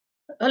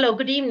Hello,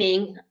 good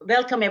evening.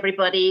 Welcome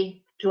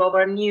everybody to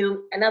our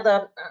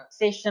another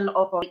session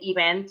of our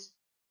event.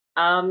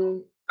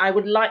 I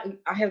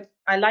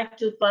like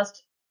to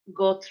first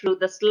go through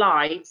the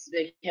slides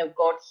we have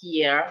got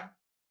here.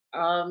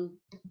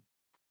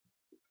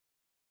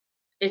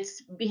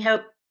 We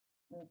have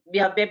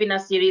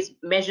webinar series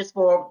measures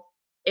for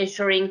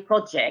assuring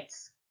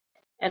projects,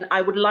 and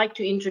I would like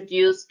to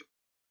introduce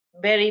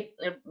very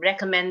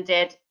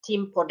recommended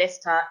team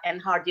Podesta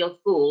and Hardial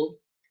Phull,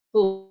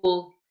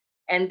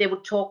 and they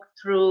would talk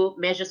through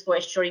measures for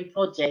assuring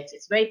projects.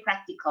 It's very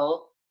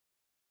practical.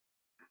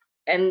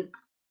 And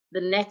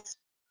the next,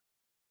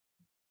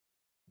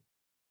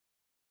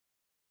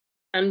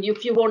 and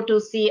if you want to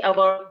see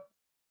our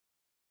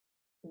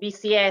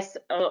BCS,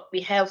 we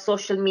have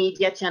social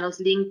media channels,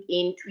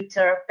 LinkedIn,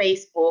 Twitter,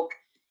 Facebook.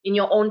 In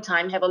your own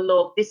time, have a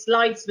look. These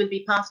slides will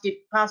be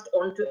passed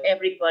on to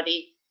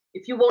everybody.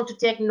 If you want to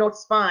take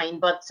notes, fine,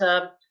 but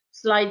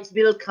slides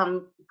will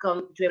come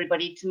to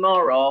everybody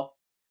tomorrow.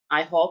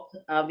 I hope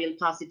we'll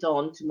pass it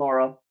on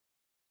tomorrow.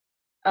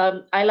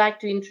 I like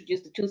to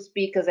introduce the two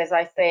speakers, as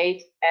I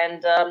said,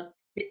 and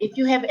if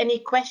you have any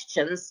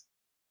questions,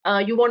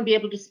 you won't be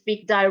able to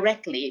speak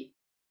directly.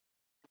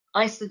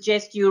 I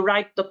suggest you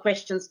write the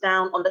questions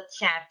down on the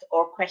chat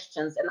or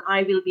questions, and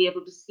I will be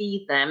able to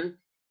see them,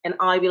 and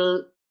I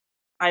will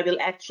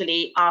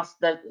actually ask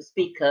the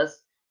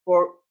speakers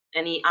for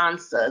any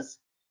answers.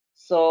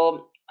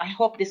 So I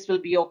hope this will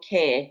be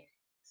okay.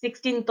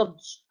 16th of,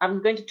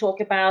 I'm going to talk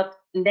about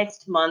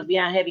next month. We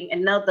are having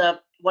another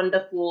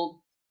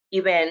wonderful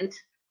event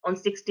on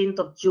 16th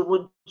of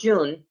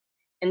June,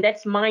 and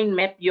that's Mind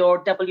Map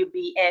Your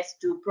WBS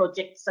to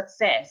Project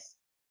Success.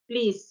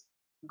 Please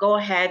go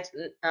ahead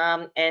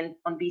and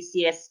on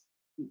BCS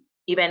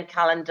event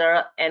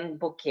calendar and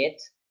book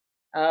it.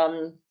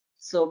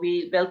 So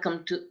we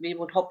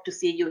would hope to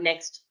see you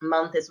next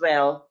month as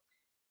well.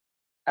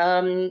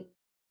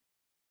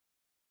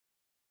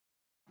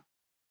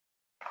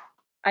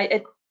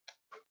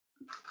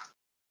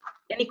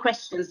 Any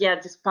questions? Yeah,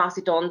 just pass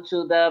it on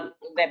to the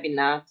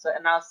webinar. So,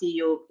 and I'll see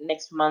you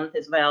next month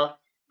as well.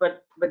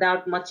 But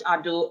without much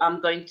ado, I'm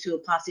going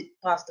to pass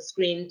the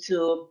screen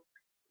to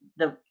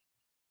the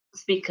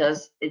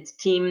speakers. It's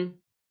team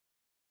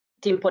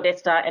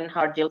Podesta and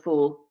Hardial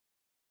Phull.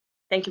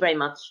 Thank you very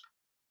much.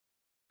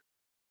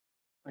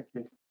 Thank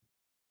you.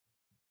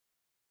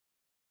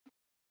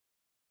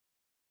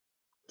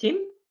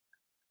 Tim?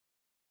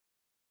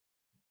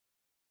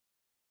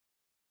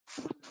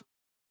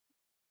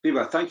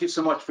 Viva, thank you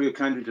so much for your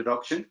kind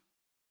introduction.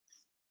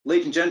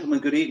 Ladies and gentlemen,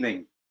 good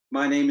evening.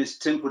 My name is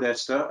Tim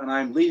Podesta, and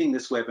I'm leading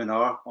this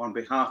webinar on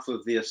behalf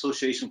of the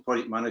Association of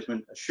Project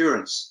Management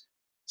Assurance,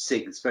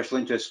 SIG, Special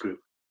Interest Group.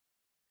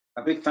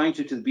 A big thank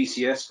you to the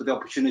BCS for the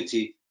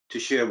opportunity to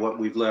share what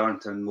we've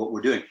learned and what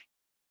we're doing.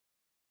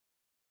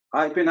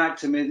 I've been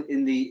active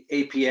in the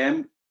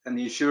APM and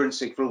the Assurance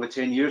SIG for over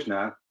 10 years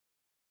now,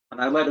 and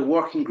I led a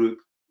working group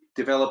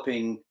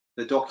developing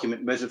the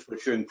document Measures for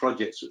Assuring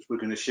Projects, which we're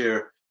going to share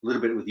a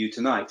little bit with you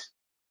tonight.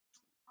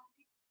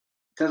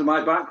 In terms of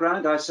my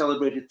background, I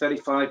celebrated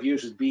 35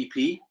 years with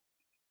BP,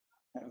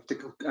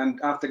 and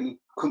after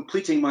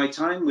completing my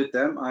time with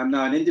them, I'm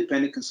now an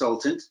independent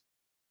consultant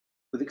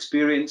with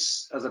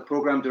experience as a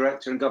program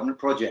director in government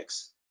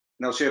projects,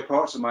 and I'll share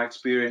parts of my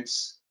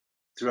experience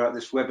throughout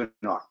this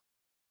webinar.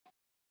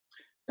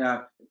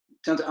 Now, in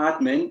terms of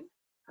admin,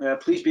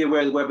 please be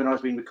aware the webinar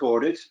is being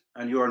recorded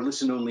and you're in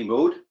listen-only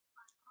mode.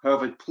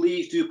 However,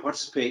 please do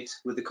participate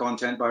with the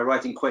content by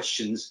writing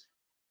questions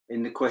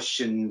in the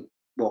question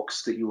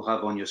box that you'll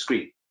have on your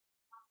screen.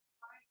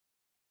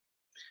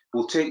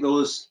 We'll take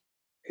those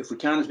if we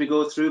can as we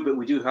go through, but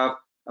we do have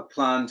a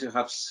plan to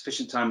have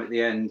sufficient time at the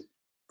end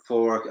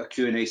for a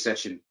Q&A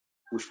session,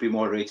 which will be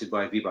moderated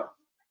by Viva.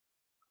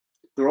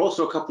 There are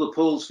also a couple of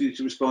polls for you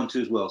to respond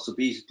to as well, so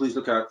please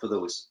look out for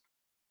those.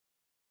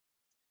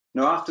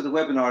 Now, after the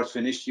webinar is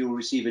finished, you'll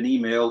receive an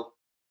email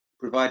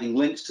providing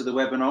links to the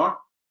webinar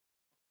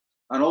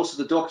and also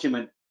the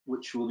document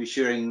which we'll be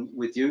sharing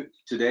with you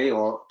today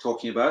or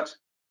talking about.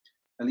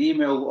 And the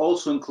email will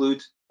also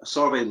include a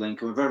survey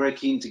link, and we're very, very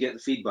keen to get the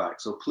feedback.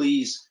 So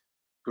please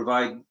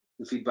provide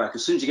the feedback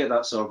as soon as you get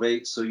that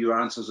survey so your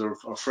answers are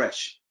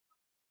fresh.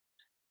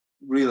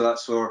 Really,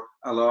 that's for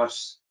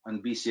us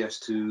and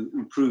BCS to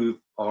improve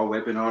our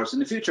webinars in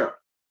the future.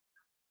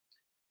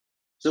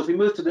 So if we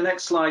move to the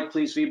next slide,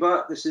 please,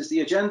 Viva, this is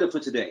the agenda for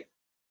today.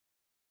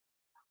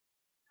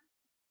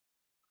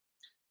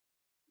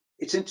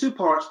 It's in two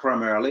parts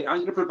primarily. I'm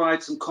going to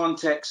provide some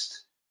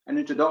context and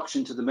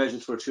introduction to the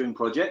Measures for Assuring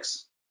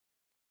Projects.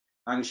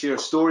 I'm going to share a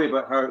story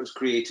about how it was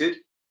created.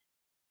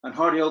 And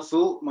Hardial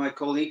Phull, my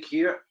colleague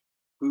here,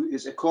 who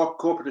is a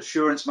corporate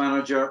assurance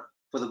manager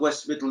for the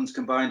West Midlands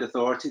Combined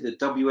Authority, the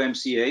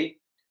WMCA,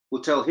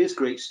 will tell his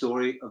great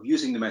story of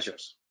using the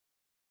measures.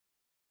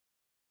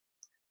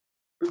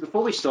 But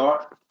before we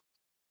start,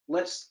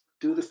 let's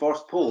do the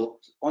first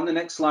poll. On the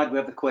next slide, we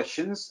have the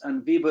questions,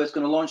 and Viva is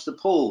going to launch the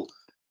poll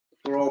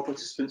for all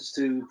participants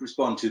to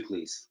respond to,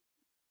 please.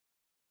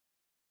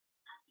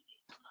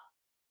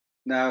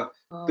 Now,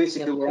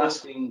 basically, we're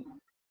asking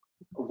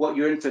what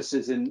your interest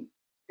is in,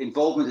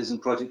 involvement is in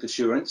project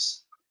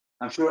assurance.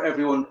 I'm sure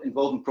everyone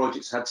involved in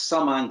projects had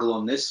some angle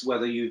on this,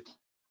 whether you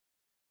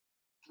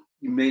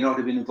may not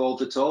have been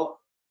involved at all,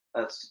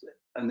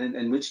 and then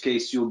in which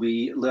case you'll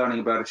be learning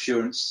about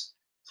assurance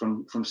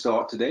from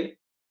start today.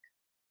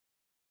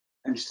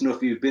 And just to know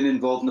if you've been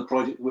involved in a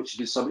project which has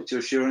been subject to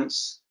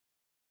assurance,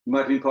 you might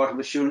have been part of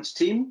an assurance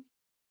team,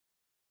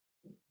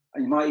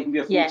 and you might even be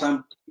a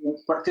full-time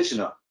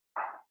practitioner.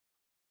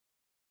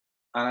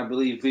 And I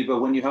believe, Viva,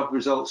 when you have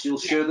results, you'll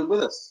share them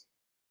with us.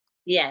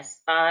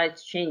 Yes,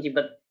 it's changing,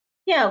 but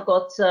yeah, I've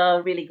got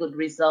really good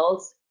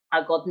results.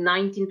 I got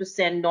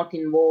 19% not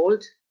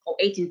involved, or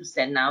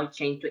 18% now, it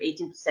changed to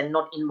 18%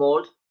 not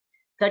involved.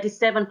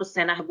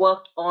 37% I have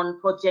worked on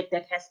project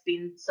that has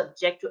been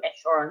subject to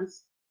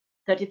assurance.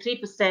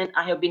 33%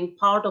 I have been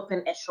part of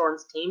an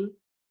assurance team,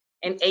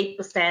 and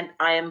 8%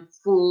 I am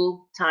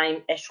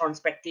full-time assurance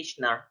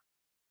practitioner.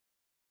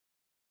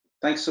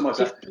 Thanks so much.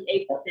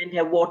 58%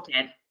 have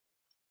voted.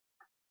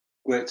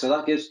 Great, so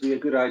that gives me a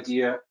good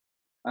idea,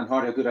 and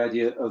Hardy a good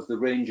idea of the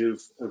range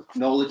of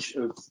knowledge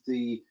of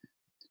the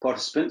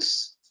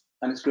participants,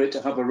 and it's great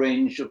to have a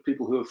range of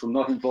people who are from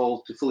not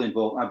involved to fully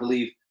involved. I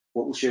believe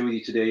what we'll share with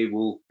you today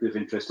will be of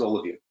interest to all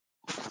of you.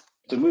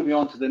 So moving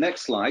on to the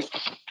next slide.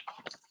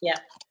 Yeah.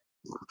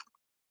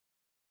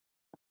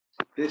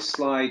 This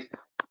slide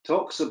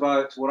talks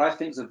about what I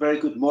think is a very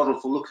good model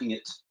for looking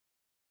at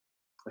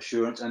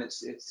assurance, and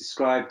it's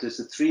described as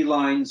the 3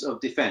 lines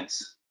of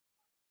defense.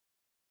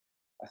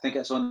 I think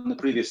that's on the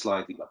previous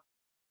slide, Eva.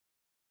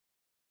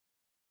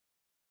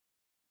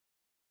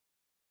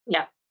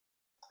 Yeah.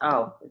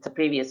 Oh, it's a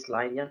previous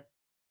slide, yeah.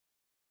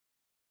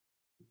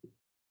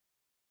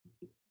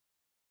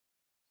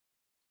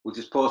 We'll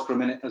just pause for a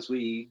minute as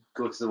we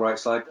go to the right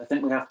slide. I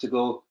think we have to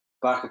go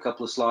back a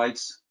couple of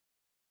slides.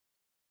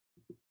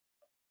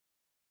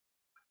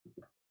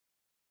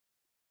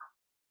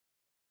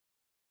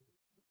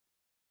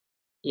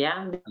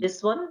 Yeah,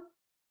 this one.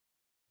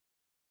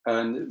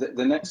 And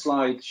the next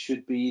slide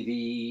should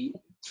be the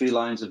 3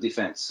 lines of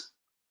defense.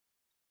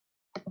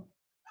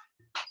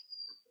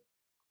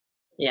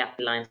 Yeah,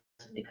 lines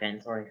of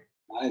defense, sorry.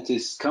 It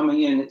is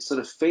coming in, it's sort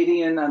of fading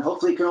in, and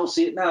hopefully you can all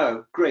see it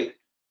now. Great.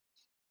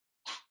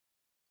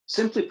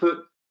 Simply put,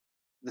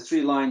 the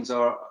 3 lines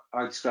are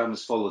described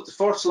as follows. The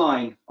first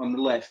line on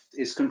the left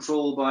is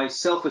controlled by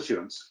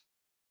self-assurance.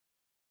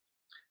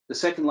 The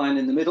second line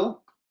in the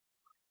middle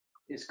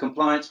is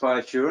compliance by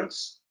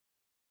assurance.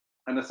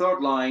 And the third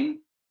line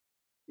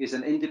is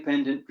an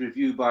independent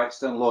review by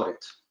external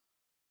audit.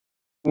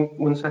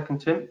 1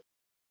 second, Tim.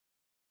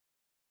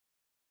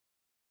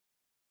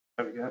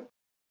 There we go.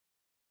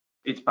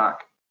 It's back.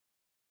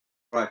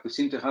 Right, we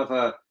seem to have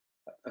a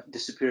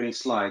disappearing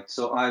slide,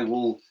 so I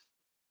will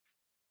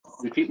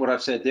repeat what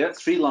I've said there.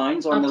 3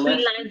 lines on the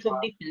left. 3 lines of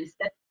defense.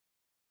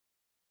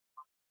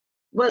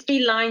 Well,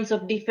 3 lines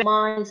of defense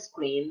on my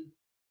screen.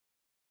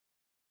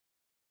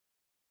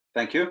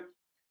 Thank you.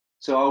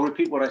 So I'll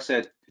repeat what I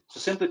said. So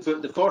simply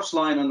put, the first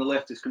line on the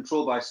left is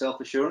controlled by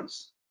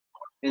self-assurance.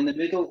 In the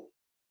middle,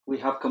 we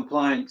have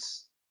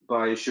compliance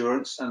by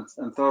assurance, and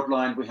third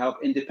line, we have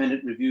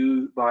independent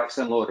review by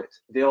external audit.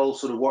 They all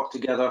sort of work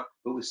together,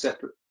 but with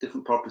separate,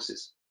 different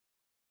purposes.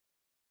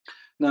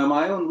 Now,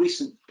 my own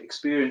recent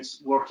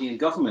experience working in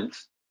government,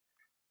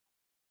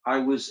 I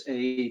was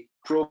a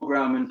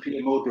program and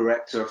PMO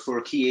director for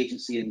a key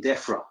agency in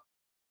DEFRA.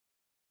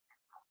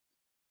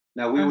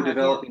 Now, we were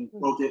developing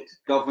project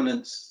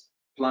governance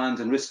plans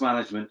and risk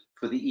management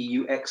for the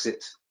EU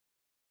exit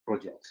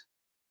project,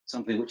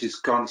 something which is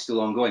currently still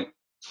ongoing.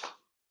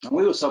 And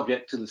we were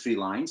subject to the 3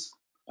 lines,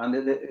 and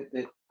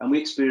we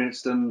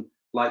experienced them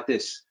like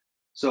this.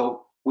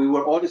 So we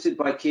were audited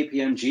by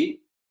KPMG.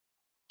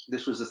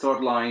 This was the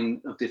third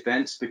line of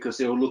defense because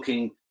they were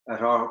looking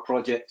at our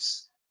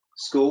project's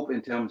scope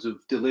in terms of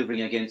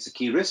delivering against a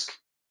key risk,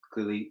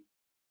 clearly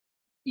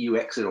EU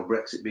exit or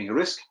Brexit being a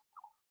risk.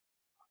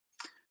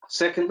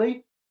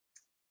 Secondly,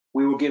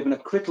 we were given a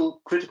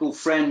critical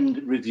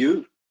friend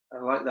review.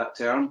 I like that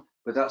term,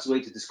 but that's the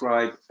way to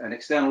describe an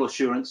external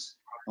assurance,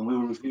 and we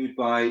were reviewed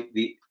by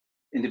the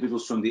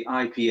individuals from the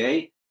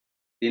IPA,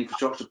 the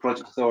Infrastructure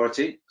Project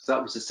Authority. So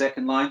that was the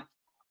second line.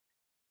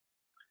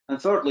 And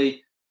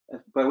thirdly,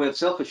 by way of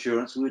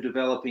self-assurance, we were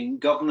developing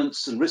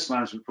governance and risk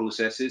management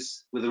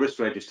processes with a risk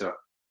register,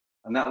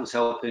 and that was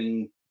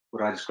helping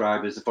what I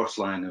describe as the first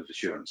line of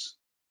assurance.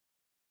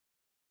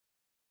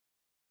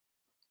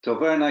 So a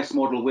very nice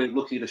model way of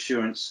looking at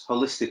assurance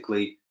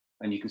holistically,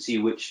 and you can see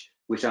which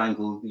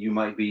angle you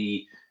might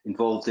be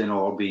involved in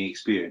or being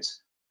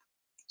experienced.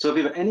 So if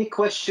you have any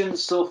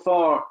questions so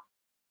far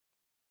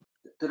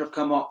that have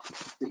come up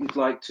that you'd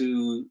like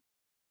to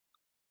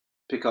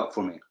pick up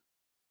for me.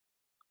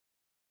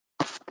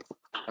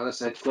 As I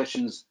said,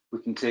 questions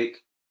we can take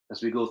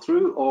as we go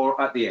through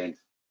or at the end.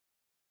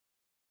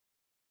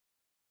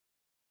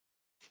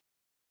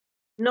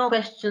 No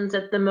questions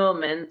at the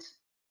moment.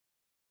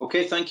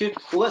 Okay, thank you.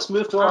 Well, let's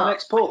move to our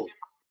next poll.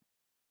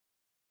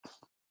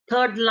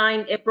 Third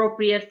line,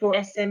 appropriate for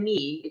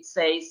SME. It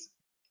says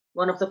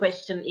One of the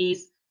question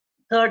is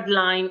third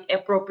line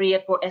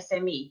appropriate for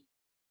SME.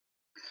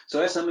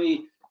 So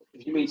SME,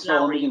 if you mean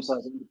small and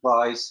medium-sized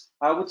enterprise,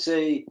 I would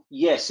say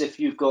yes, if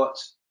you've got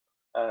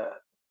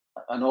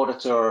an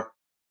auditor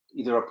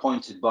either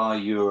appointed by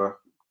your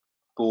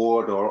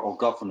board or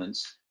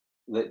governance,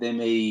 that they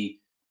may be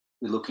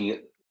looking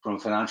at from a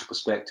financial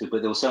perspective,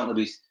 but there'll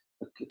certainly be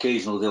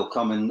occasionally they'll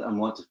come in and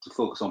want to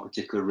focus on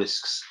particular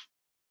risks.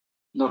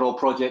 Not all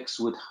projects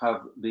would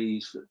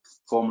be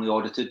formally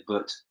audited,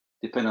 but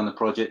depending on the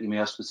project, you may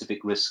have specific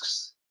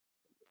risks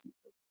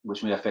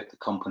which may affect the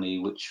company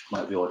which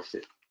might be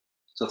audited.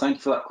 So thank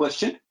you for that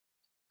question.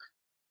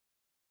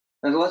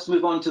 And let's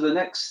move on to the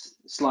next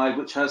slide,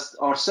 which has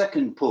our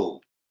second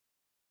poll.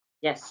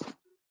 Yes.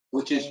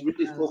 Which is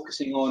really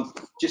focusing on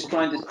just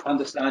trying to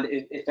understand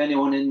if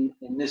anyone in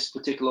this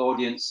particular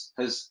audience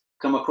has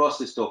come across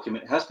this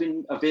document. It has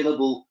been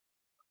available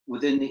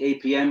within the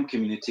APM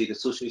community, the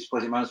Association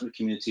Project Management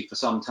community, for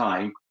some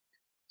time.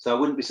 So I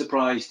wouldn't be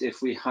surprised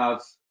if we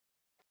have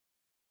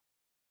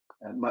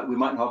a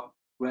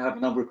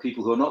number of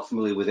people who are not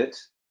familiar with it,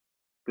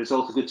 but it's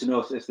also good to know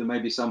if there may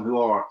be some who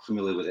are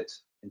familiar with it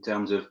in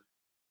terms of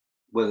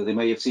whether they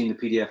may have seen the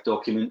PDF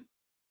document,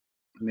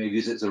 may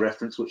use it as a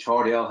reference, which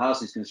Hardial has.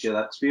 He's going to share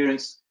that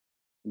experience,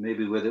 and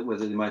maybe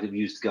whether they might have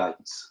used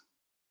guidance.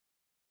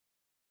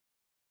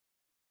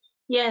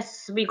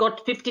 Yes, we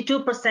got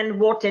 52%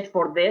 voted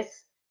for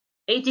this.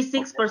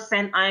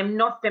 86% I am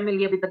not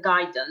familiar with the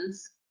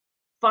guidance.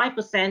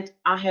 5%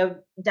 I have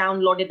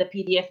downloaded the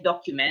PDF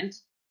document.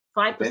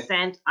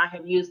 5% I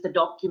have used the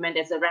document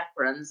as a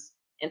reference,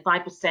 and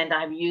 5% I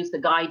have used the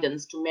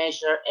guidance to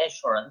measure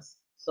assurance.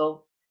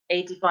 So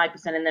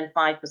 85% and then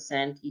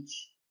 5%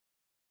 each.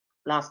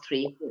 Last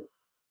three.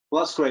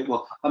 Well, that's great.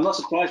 Well, I'm not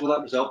surprised with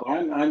that result, but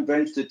I'm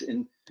very interested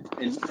in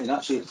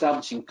actually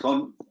establishing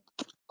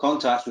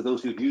contacts with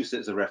those who've used it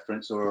as a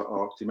reference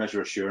or to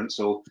measure assurance.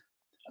 So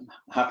I'm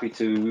happy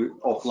to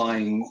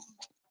offline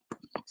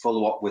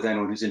follow up with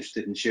anyone who's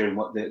interested in sharing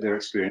what their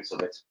experience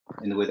of it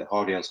in the way that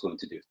Hardial is going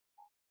to do.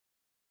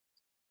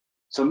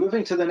 So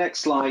moving to the next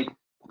slide,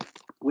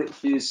 which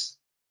is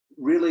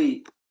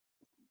really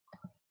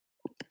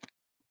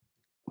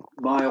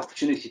my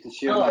opportunity to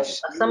share my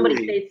story.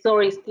 Somebody said,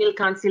 sorry, still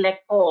can't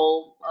select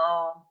all.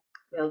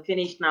 Well,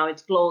 finished now,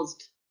 it's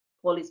closed.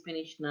 All is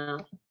finished now.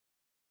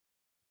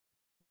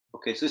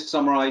 Okay, so this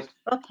summarize.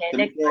 Okay, the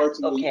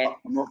next. Okay.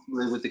 I'm not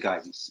familiar with the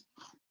guidance.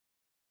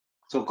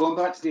 So going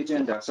back to the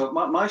agenda. So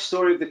my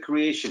story of the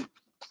creation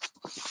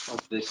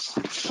of this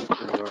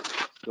particular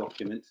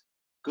document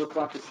goes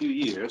back a few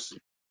years.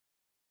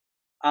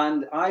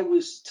 And I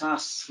was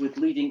tasked with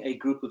leading a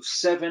group of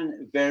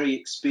 7 very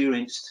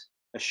experienced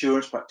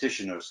assurance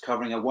practitioners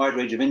covering a wide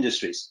range of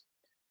industries.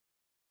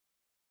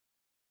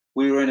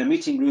 We were in a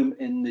meeting room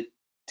in the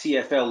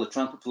TfL, the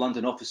Transport for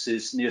London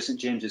offices near St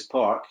James's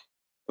Park,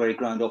 very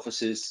grand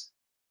offices.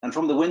 And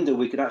from the window,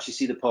 we could actually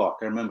see the park.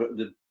 I remember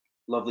the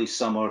lovely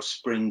summer,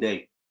 spring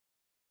day.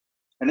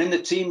 And in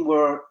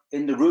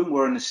the room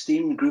were an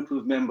esteemed group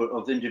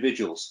of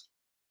individuals.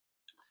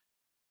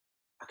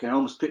 I can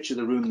almost picture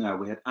the room now.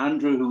 We had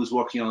Andrew, who was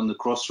working on the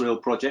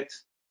Crossrail project,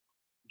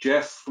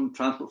 Jeff from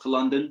Transport for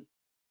London.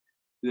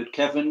 We had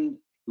Kevin,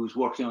 who was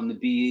working on the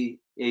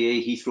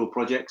BAA Heathrow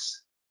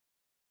projects.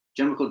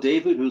 General called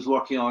David, who was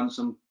working on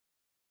some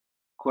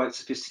quite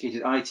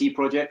sophisticated IT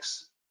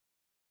projects.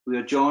 We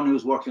had John, who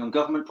was working on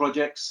government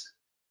projects,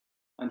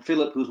 and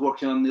Philip, who was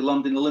working on the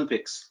London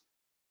Olympics.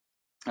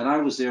 And I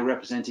was there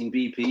representing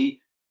BP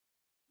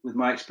with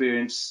my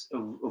experience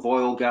of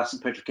oil, gas,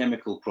 and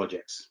petrochemical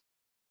projects.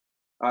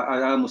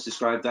 I almost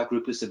described that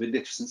group as the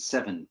Magnificent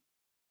Seven.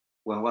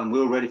 When we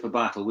were ready for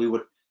battle,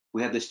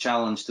 we had this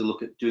challenge to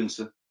look at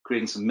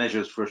creating some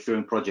measures for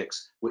assuring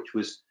projects, which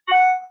was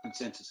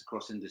consensus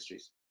across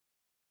industries.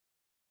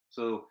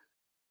 So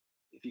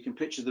if you can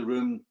picture the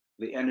room,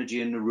 the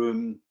energy in the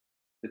room,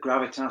 the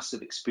gravitas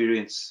of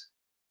experience,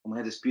 and we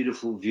had this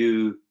beautiful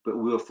view, but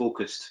we were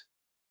focused.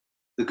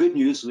 The good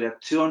news, we had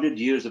 200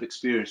 years of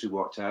experience we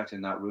worked out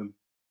in that room,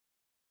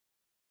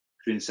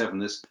 between the 7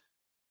 of us.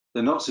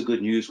 The not so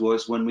good news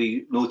was when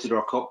we noted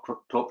our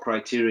top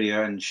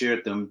criteria and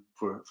shared them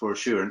for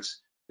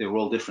assurance, they were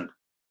all different.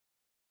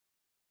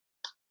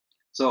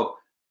 So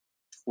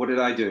what did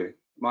I do?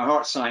 My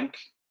heart sank.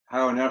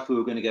 How on earth we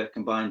were going to get a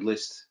combined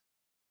list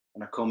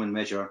and a common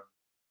measure.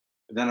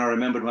 But then I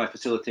remembered my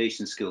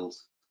facilitation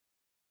skills.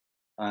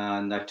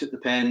 And I took the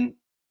pen,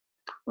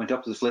 went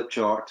up to the flip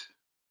chart.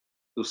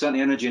 There was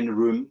certainly energy in the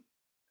room,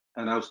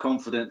 and I was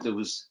confident there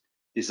was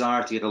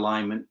desire to get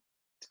alignment,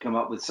 to come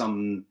up with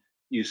some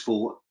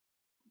useful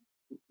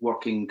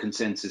working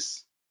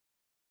consensus.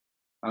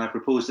 And I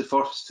proposed the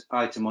first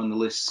item on the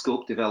list,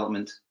 scope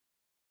development,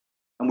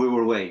 and we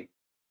were away.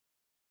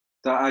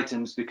 That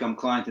item's become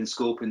client and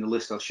scope in the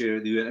list I'll share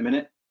with you in a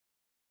minute.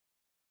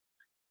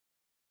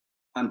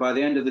 And by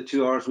the end of the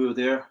 2 hours we were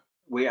there,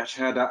 we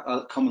actually had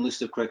a common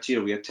list of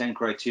criteria. We had 10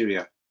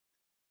 criteria,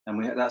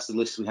 and that's the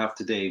list we have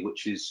today,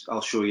 which is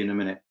I'll show you in a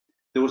minute.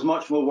 There was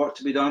much more work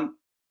to be done,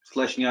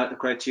 fleshing out the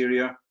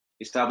criteria,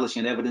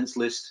 establishing an evidence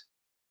list,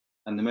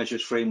 and the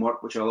measures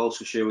framework, which I'll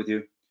also share with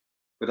you.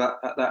 But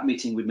at that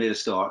meeting, we made a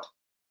start.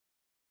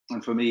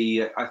 And for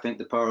me, I think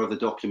the power of the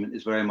document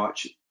is very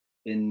much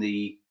in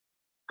the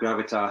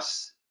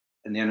gravitas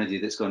and the energy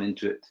that's gone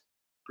into it,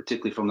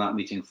 particularly from that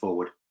meeting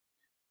forward.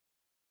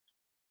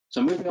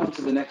 So moving on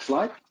to the next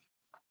slide.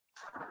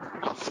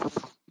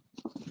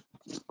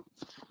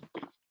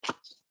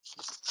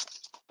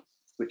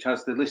 Which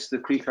has the list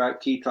of the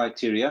key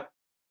criteria.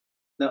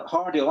 Now,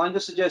 Hardial, I'm going to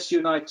suggest you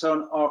and I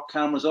turn our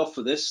cameras off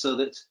for this so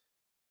that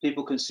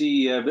people can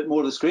see a bit more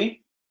of the screen.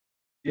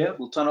 Yeah.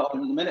 We'll turn it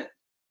on in a minute.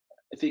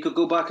 If you could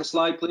go back a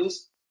slide,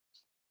 please.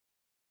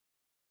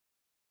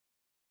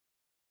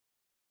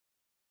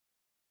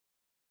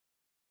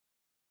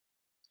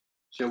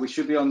 So we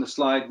should be on the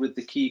slide with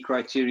the key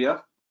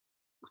criteria,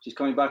 which is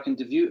coming back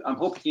into view. I'm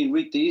hoping you can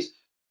read these.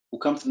 We'll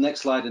come to the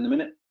next slide in a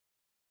minute.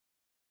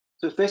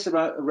 So it's based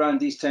around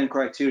these 10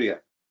 criteria.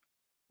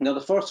 Now,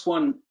 the first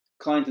one,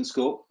 client and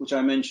scope, which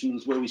I mentioned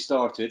was where we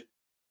started.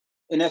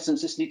 In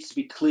essence, this needs to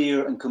be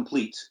clear and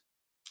complete.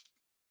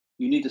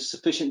 You need a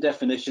sufficient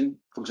definition.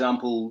 For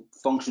example,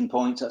 function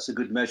points, that's a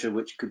good measure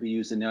which could be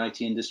used in the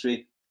IT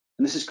industry.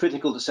 And this is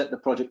critical to set the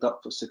project up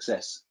for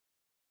success.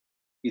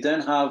 You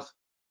then have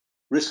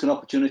risk and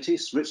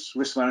opportunities,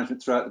 risk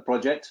management throughout the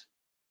project.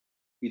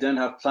 You then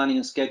have planning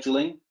and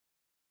scheduling.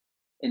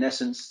 In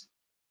essence,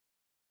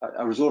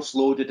 a resource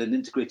loaded and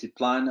integrated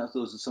plan.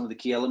 Those are some of the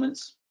key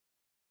elements.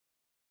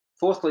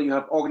 Fourthly, you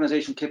have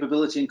organization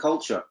capability and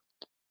culture.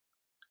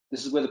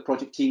 This is where the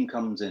project team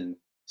comes in.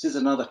 This is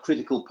another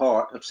critical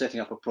part of setting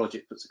up a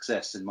project for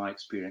success, in my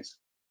experience.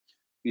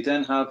 You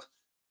then have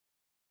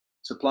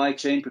supply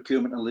chain,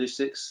 procurement and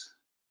logistics.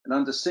 And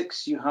under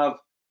 6, you have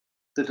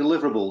the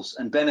deliverables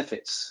and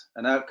benefits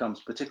and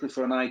outcomes, particularly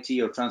for an IT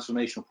or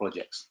transformational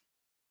projects.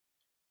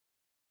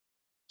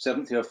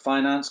 7th, you have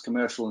finance,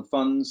 commercial and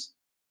funds.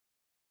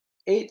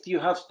 8th, you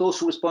have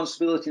social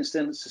responsibility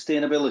and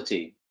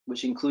sustainability,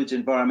 which includes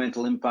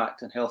environmental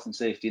impact and health and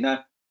safety.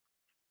 Now,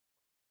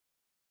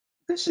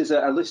 this is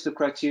a list of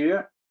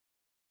criteria,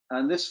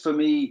 and this, for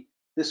me,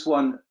 this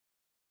one,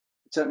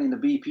 certainly in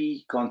the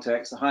BP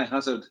context, the high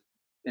hazard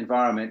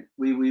environment,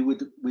 we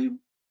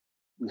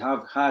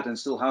have had and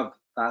still have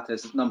that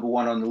as #1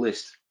 on the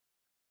list.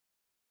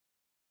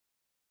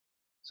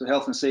 So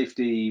health and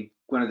safety,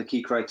 one of the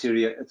key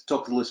criteria at the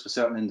top of the list for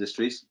certain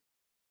industries.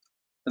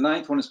 The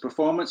 9th one is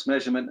performance,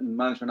 measurement and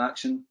management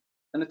action.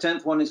 And the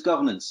 10th one is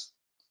governance.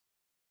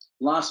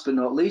 Last but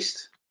not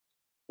least,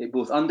 it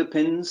both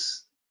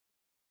underpins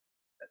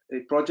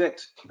a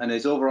project and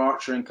is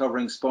overarching,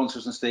 covering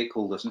sponsors and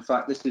stakeholders. In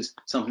fact, this is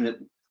something that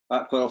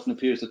quite often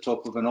appears at the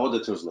top of an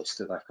auditor's list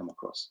that I've come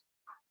across.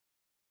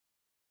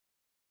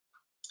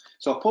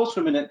 So I'll pause for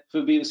a minute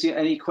for me to see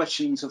any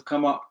questions have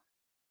come up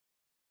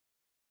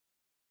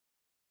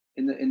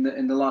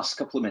in the last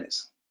couple of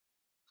minutes.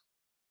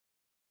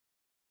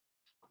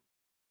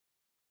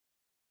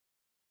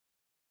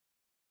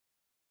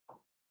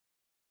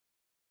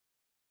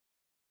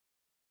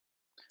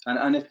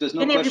 And if there's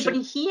no question, can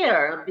everybody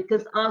hear?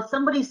 Because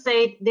somebody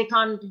said they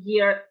can't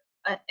hear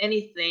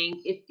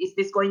anything. Is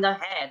this going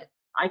ahead?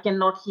 I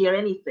cannot hear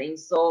anything.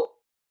 So,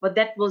 but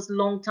that was a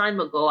long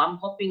time ago. I'm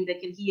hoping they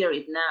can hear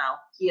it now.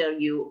 Hear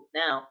you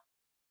now.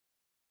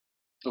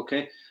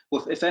 Okay.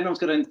 Well, if anyone's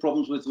got any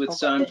problems with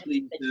sound,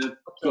 please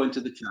go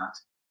into the chat.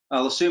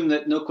 I'll assume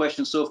that no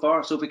questions so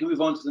far. So if we can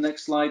move on to the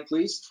next slide,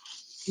 please.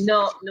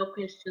 No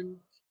question.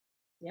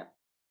 Yeah.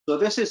 So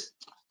this is,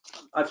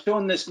 I've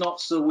shown this not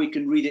so we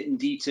can read it in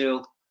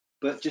detail,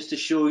 but just to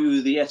show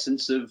you the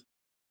essence of,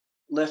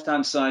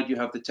 left-hand side, you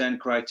have the 10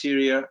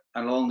 criteria,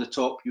 and along the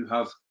top, you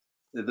have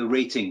the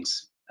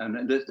ratings.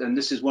 And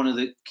this is one of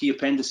the key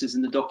appendices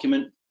in the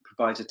document,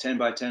 provides a 10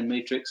 by 10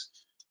 matrix.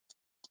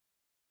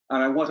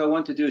 And what I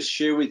want to do is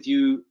share with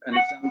you an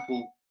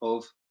example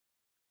of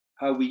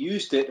how we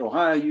used it, or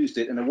how I used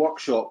it in a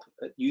workshop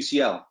at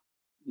UCL,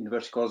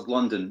 University College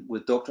London,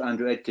 with Dr.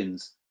 Andrew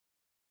Edkins.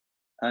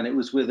 And it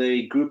was with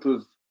a group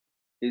of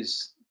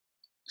his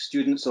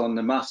students on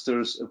the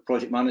Masters of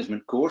Project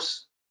Management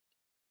course.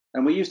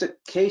 And we used a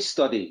case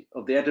study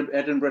of the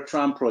Edinburgh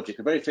Tram project,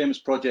 a very famous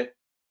project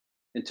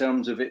in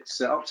terms of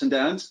its ups and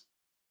downs.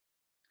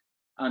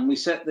 And we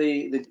set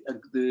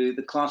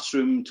the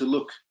classroom to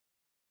look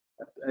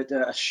at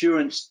an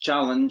assurance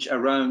challenge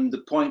around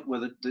the point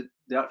where the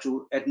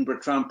actual Edinburgh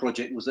Tram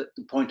project was at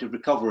the point of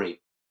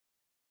recovery.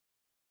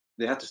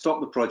 They had to stop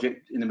the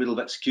project in the middle of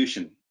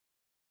execution.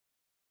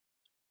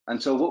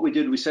 And so what we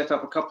did, we set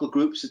up a couple of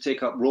groups to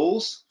take up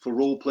roles for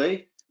role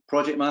play: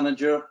 project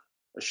manager,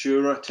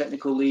 assurer,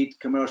 technical lead,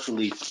 commercial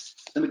lead.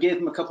 Then we gave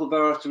them a couple of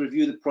hours to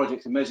review the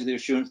project and measure the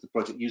assurance of the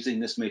project using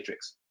this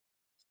matrix.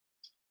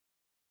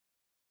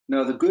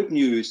 Now, the good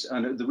news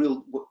and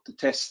the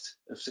test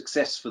of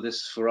success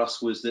for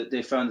us was that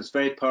they found this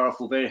very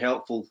powerful, very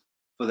helpful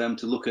for them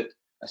to look at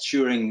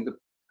assuring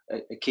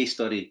a case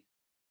study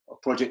or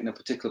project in a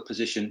particular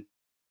position.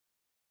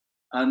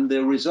 And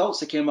the results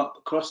that came up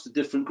across the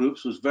different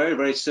groups was very,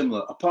 very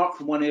similar, apart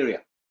from one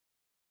area,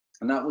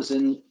 and that was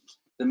in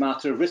the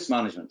matter of risk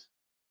management.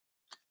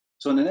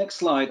 So on the next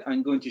slide,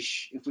 I'm going to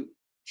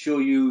show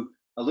you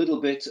a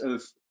little bit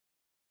of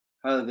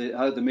how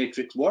the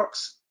matrix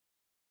works.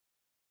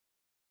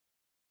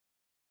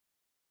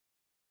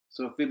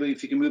 So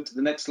if you can move to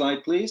the next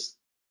slide, please.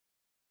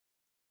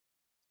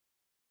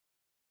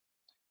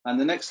 And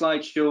the next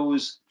slide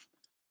shows,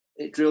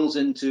 it drills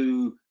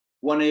into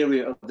one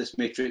area of this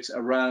matrix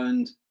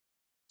around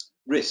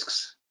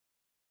risks.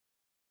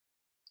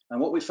 And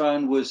what we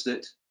found was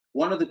that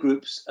one of the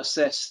groups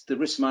assessed the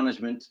risk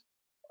management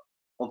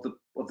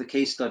of the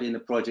case study in the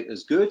project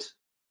as good.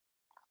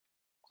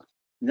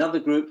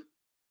 Another group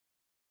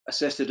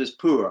assessed it as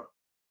poor.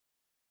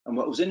 And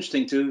what was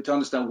interesting to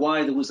understand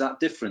why there was that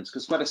difference,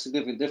 because quite a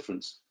significant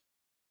difference.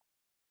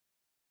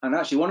 And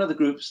actually one of the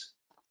groups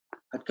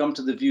had come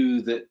to the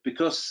view that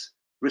because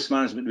risk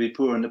management would be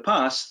poor in the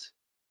past,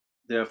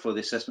 therefore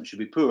the assessment should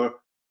be poor.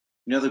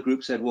 The other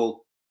group said,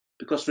 well,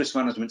 because risk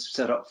management is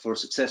set up for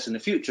success in the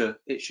future,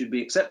 it should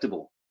be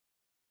acceptable.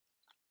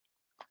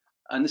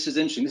 And this is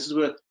interesting. This is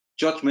where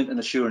judgment and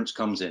assurance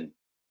comes in.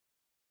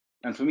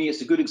 And for me,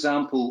 it's a good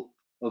example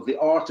of the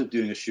art of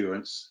doing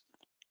assurance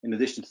in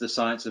addition to the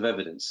science of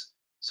evidence.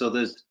 So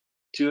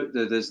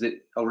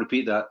I'll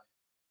repeat that.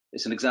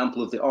 It's an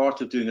example of the art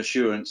of doing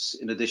assurance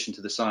in addition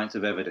to the science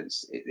of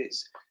evidence.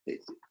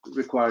 It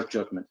requires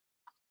judgment.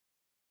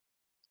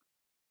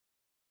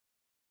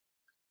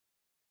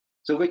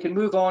 So we can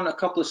move on a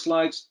couple of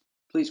slides,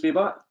 please,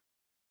 Biba,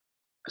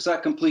 because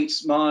that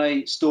completes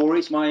my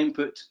stories, my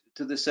input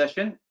to this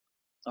session.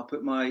 I'll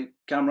put my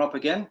camera up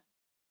again.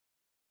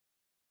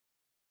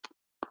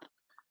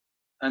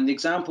 And the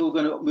example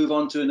we're going to move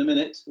on to in a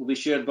minute will be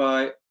shared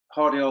by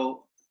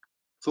Hardial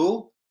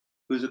Phull,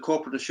 who's a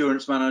corporate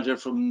assurance manager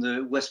from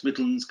the West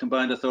Midlands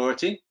Combined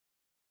Authority.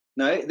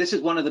 Now, this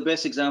is one of the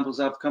best examples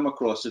I've come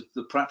across of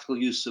the practical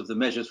use of the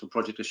measures for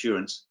project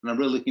assurance, and I'm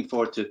really looking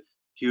forward to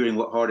hearing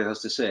what Hardial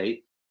has to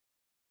say.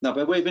 Now,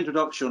 by way of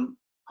introduction,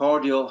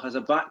 Hardial has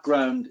a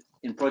background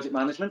in project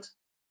management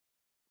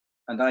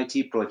and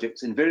IT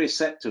projects in various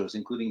sectors,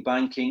 including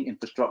banking,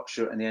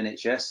 infrastructure, and the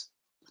NHS.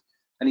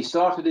 And he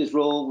started his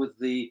role with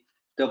the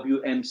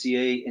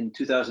WMCA in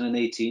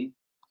 2018.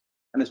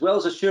 And as well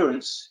as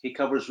assurance, he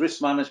covers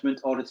risk management,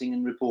 auditing,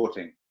 and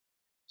reporting.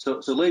 So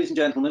ladies and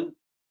gentlemen,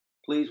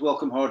 please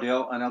welcome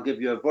Hardial, and I'll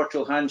give you a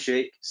virtual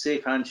handshake,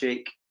 safe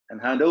handshake,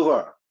 and hand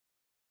over.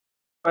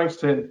 Thanks,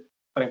 Tim.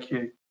 Thank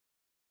you.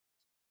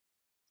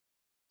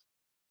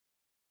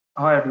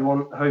 Hi,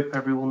 everyone. Hope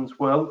everyone's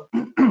well.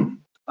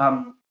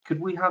 Could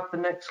we have the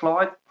next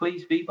slide,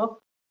 please, Viva?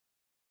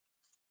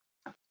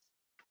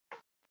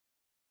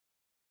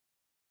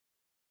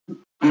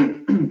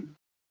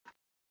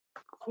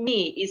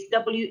 Me is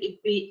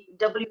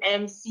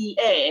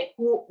WMCA,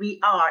 who we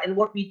are and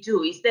what we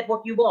do. Is that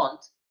what you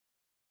want?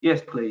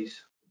 Yes,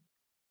 please.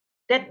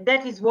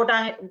 That is what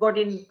I got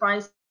in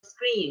my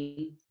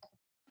screen.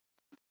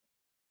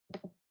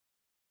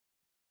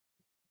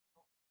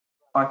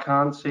 I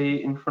can't see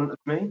it in front of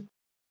me.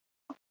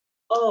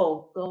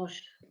 Oh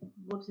gosh,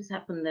 what has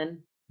happened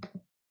then?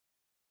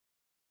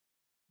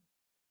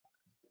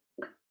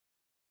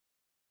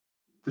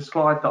 The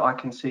slide that I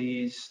can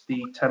see is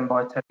the 10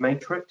 by 10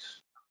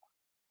 matrix.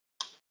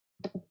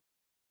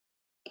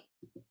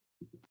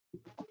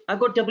 I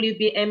got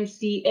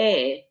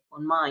WMCA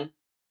on mine.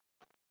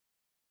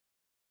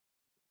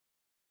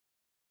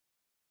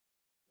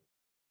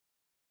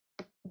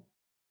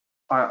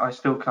 I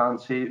still can't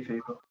see it,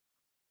 Viva.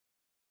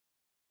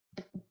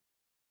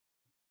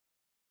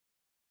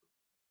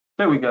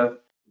 There we go.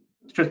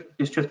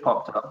 It's just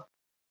popped up.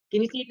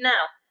 Can you see it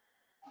now?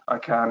 I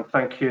can.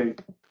 Thank you.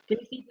 Can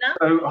you see it now?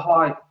 So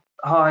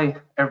hi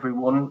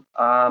everyone.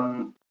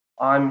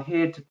 I'm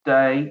here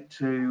today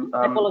to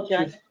I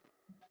apologize.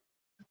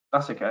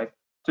 that's okay.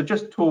 To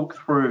just talk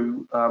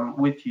through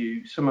with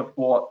you some of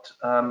what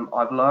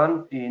I've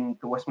learned in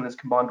the West Midlands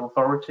Combined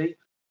Authority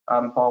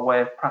by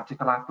way of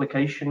practical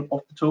application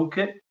of the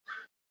toolkit.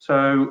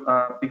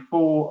 So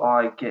before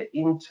I get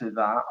into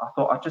that, I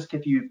thought I'd just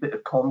give you a bit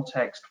of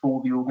context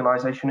for the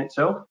organisation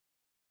itself.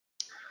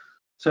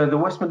 So the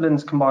West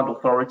Midlands Combined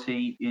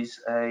Authority is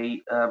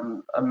a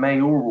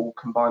mayoral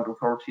combined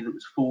authority that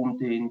was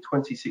formed in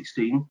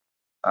 2016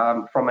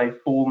 from a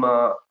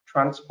former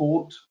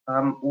transport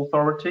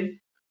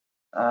authority.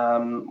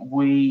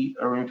 We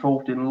are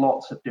involved in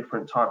lots of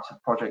different types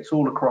of projects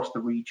all across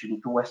the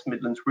region, the West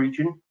Midlands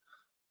region.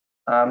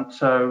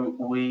 So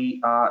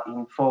we are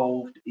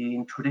involved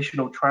in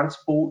traditional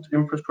transport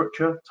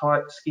infrastructure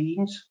type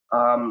schemes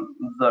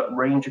that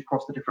range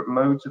across the different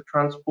modes of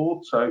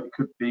transport. So it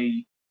could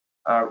be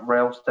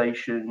rail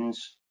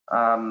stations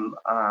and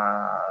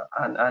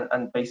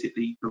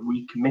basically the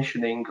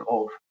recommissioning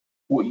of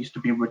what used to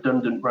be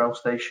redundant rail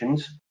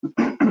stations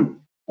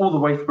all the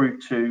way through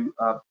to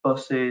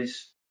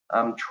buses,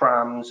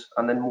 trams,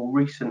 and then more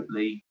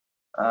recently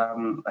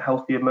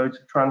healthier modes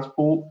of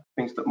transport,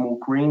 things that are more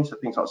green, so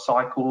things like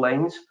cycle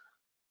lanes,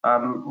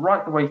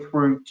 right the way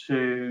through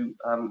to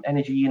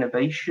energy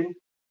innovation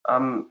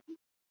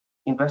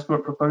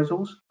investment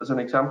proposals, as an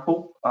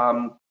example.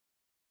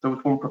 There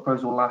was one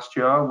proposal last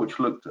year which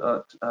looked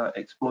at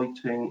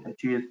exploiting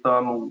a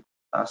geothermal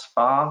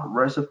spa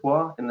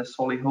reservoir in the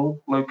Solihull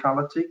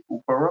locality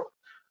or borough,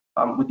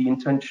 with the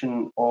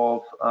intention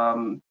of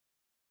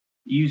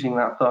using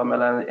that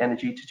thermal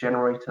energy to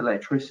generate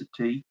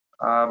electricity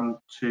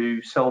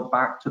to sell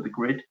back to the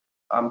grid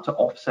to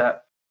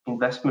offset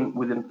investment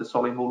within the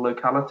Solihull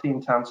locality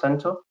and town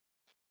centre,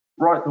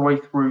 right the way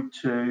through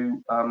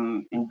to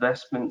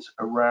investments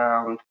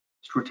around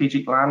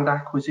strategic land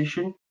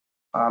acquisition,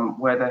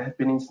 where there have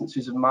been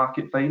instances of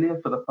market failure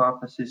for the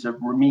purposes of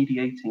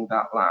remediating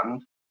that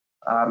land,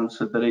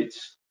 so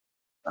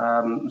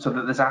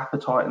that there's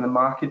appetite in the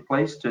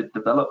marketplace to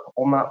develop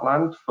on that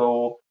land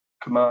for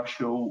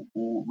commercial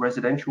or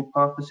residential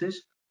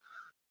purposes.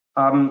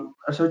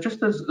 So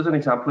just as an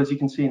example, as you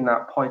can see in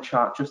that pie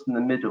chart just in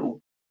the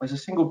middle, there's a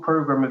single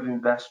programme of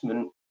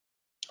investment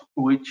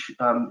which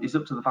is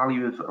up to the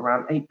value of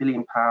around £8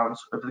 billion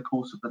over the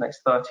course of the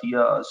next 30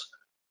 years.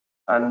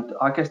 And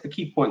I guess the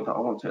key point that I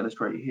want to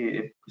illustrate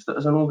here is that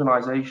as an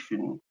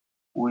organisation,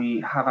 we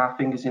have our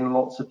fingers in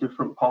lots of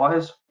different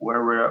pies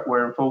where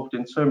we're involved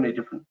in so many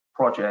different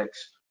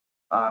projects.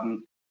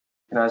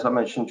 As I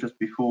mentioned just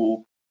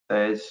before,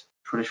 there's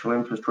traditional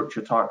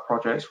infrastructure type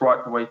projects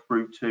right the way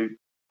through to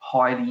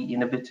highly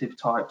innovative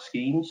type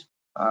schemes,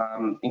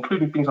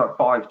 including things like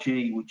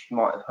 5G, which you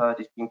might have heard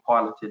is being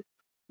piloted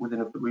within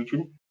the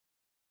region.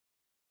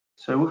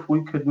 So if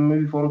we could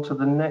move on to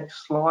the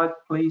next slide,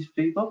 please,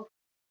 Viva.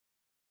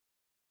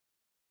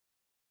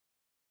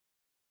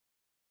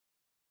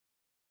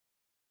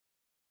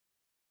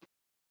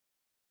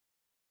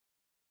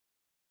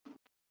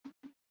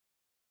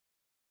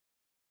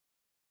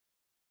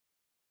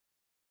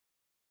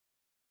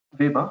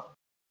 Viva.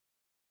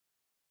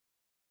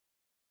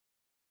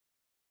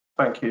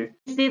 Thank you.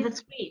 See the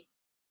screen?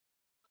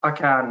 I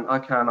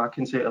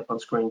can see it up on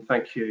screen.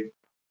 Thank you.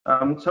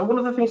 So one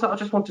of the things that I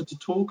just wanted to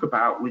talk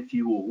about with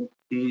you all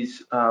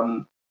is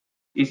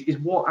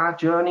what our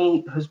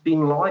journey has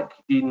been like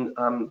in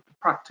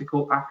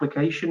practical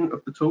application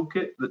of the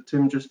toolkit that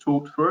Tim just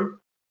talked through.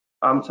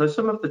 So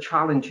some of the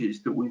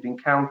challenges that we've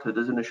encountered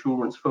as an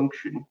assurance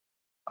function,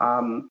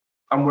 and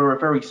we're a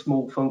very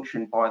small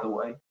function, by the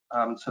way.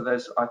 So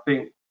there's, I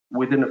think,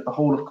 within the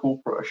whole of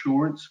corporate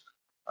assurance,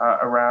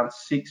 around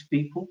 6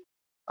 people,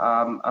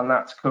 and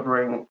that's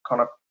covering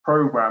kind of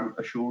program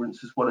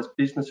assurance as well as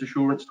business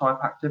assurance type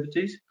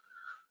activities.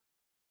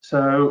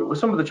 So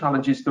some of the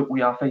challenges that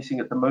we are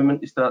facing at the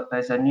moment is that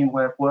there's a new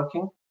way of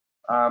working.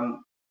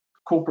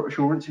 Corporate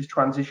assurance is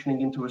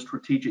transitioning into a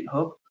strategic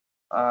hub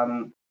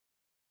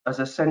as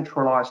a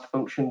centralized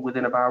function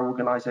within our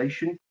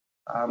organisation,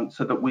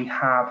 so that we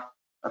have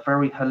a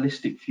very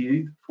holistic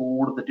view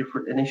for all of the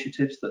different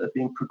initiatives that have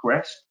been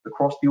progressed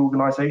across the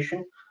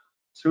organisation.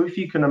 So if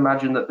you can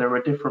imagine that there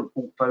are different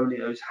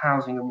portfolios,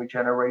 housing and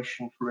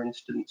regeneration, for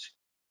instance,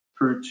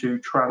 through to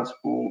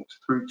transport,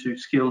 through to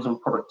skills and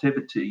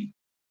productivity,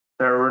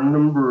 there are a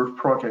number of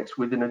projects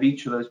within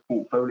each of those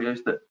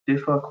portfolios that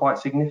differ quite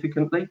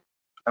significantly.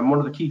 And one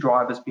of the key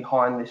drivers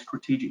behind this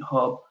strategic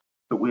hub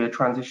that we are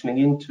transitioning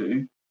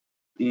into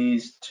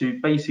is to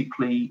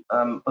basically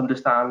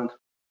understand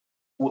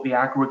what the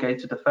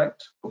aggregated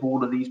effect of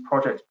all of these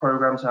projects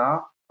programs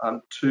are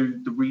to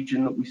the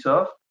region that we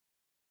serve.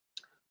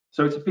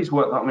 So it's a piece of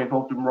work that I'm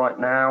involved in right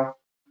now,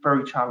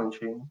 very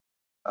challenging.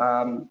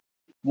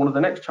 One of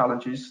the next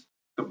challenges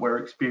that we're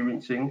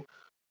experiencing,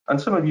 and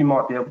some of you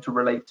might be able to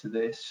relate to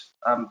this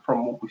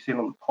from what we've seen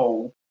on the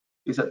poll,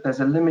 is that there's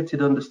a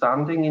limited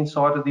understanding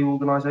inside of the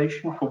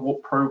organisation for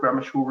what program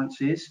assurance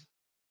is,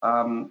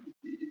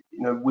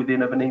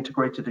 within of an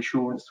integrated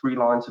assurance 3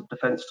 lines of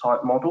defence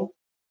type model.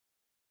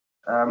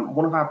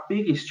 One of our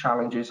biggest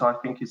challenges, I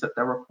think, is that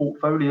there are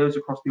portfolios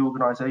across the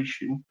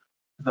organisation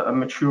that are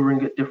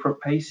maturing at different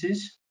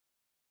paces,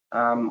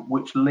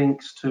 which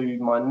links to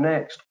my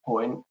next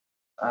point,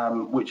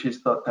 which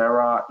is that there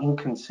are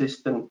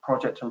inconsistent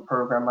project and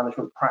program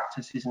management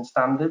practices and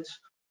standards.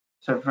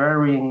 So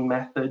varying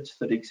methods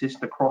that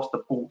exist across the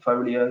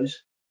portfolios,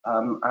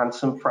 and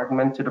some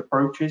fragmented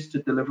approaches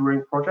to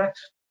delivering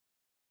projects.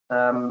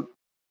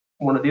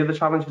 One of the other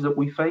challenges that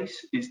we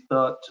face is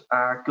that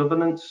our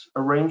governance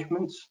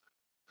arrangements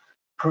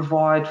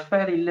provide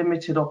fairly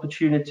limited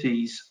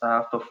opportunities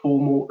for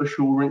formal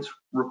assurance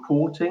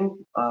reporting,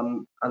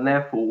 and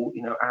therefore,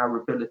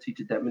 our ability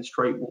to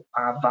demonstrate what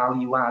our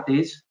value add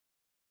is.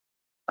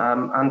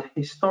 And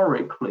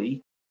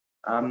historically,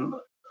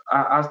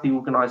 as the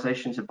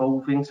organisation is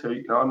evolving, so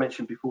I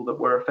mentioned before that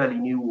we're a fairly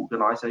new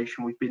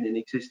organisation. We've been in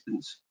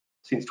existence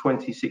since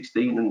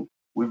 2016, and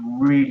we've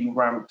really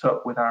ramped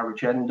up with our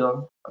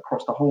agenda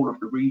across the whole of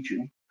the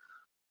region.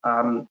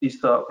 Is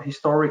that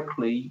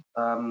historically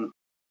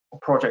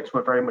projects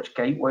were very much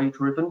gateway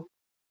driven,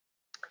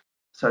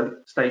 so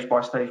stage by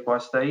stage by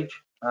stage,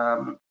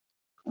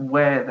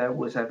 where there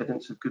was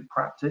evidence of good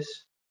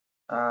practice.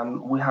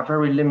 We have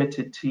very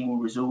limited team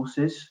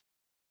resources,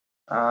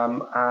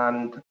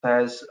 and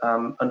there's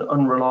an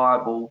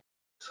unreliable,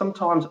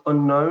 sometimes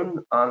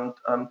unknown, and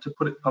to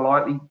put it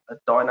politely, a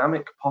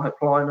dynamic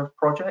pipeline of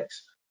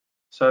projects.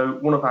 So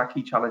one of our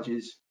key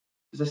challenges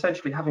is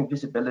essentially having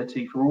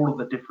visibility for all of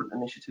the different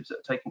initiatives that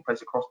are taking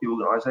place across the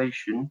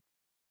organisation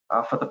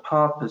for the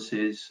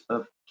purposes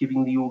of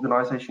giving the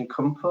organisation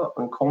comfort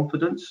and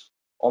confidence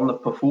on the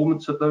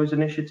performance of those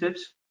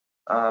initiatives,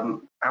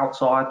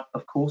 outside,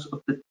 of course,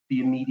 of the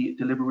immediate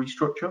delivery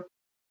structure.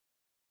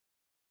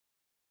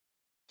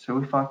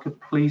 So if I could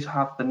please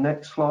have the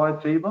next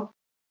slide, Viva.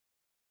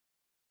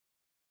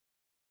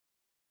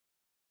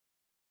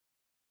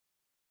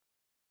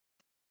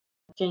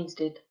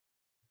 Changed it.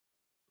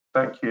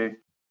 Thank you.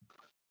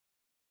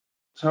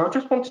 So I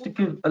just wanted to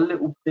give a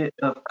little bit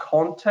of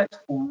context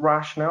or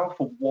rationale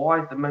for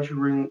why the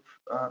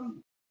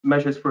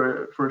measures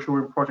for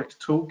assuring projects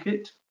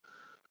toolkit.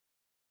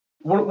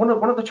 One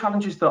of the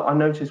challenges that I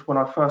noticed when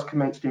I first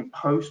commenced in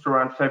post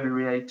around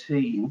February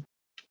 18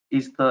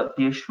 is that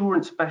the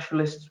assurance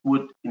specialists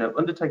would,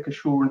 undertake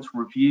assurance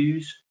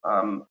reviews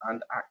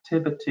and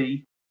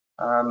activity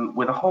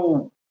with a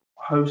whole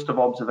host of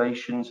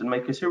observations and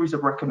make a series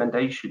of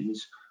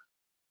recommendations.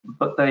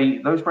 But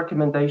those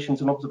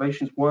recommendations and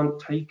observations weren't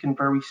taken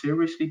very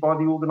seriously by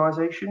the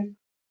organisation.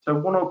 So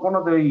one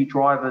of the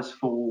drivers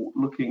for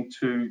looking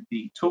to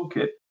the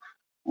toolkit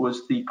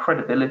was the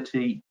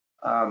credibility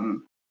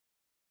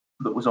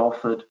that was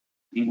offered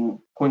in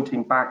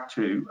pointing back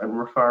to and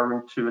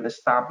referring to an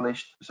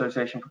established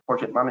Association for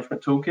Project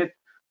Management toolkit.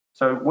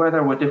 So where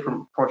there were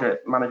different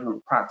project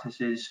management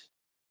practices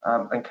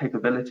and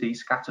capabilities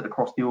scattered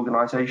across the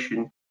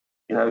organisation,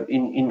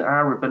 in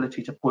our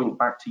ability to point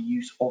back to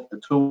use of the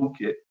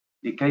toolkit,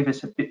 it gave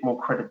us a bit more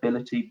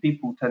credibility.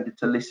 People tended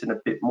to listen a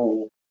bit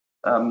more,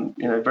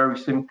 very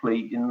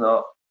simply in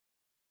that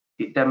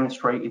it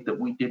demonstrated that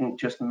we didn't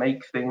just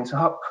make things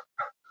up.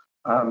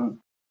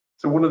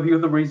 So one of the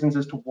other reasons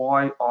as to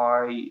why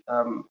I,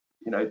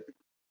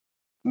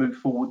 move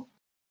forward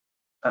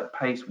at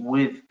pace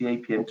with the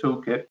APM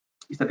toolkit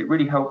is that it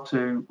really helped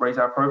to raise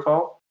our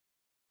profile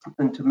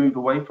and to move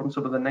away from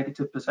some of the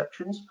negative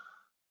perceptions.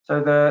 So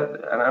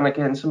and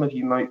again, some of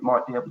you might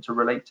be able to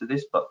relate to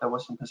this, but there were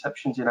some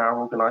perceptions in our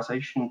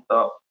organisation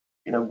that,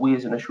 we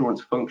as an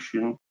assurance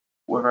function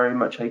were very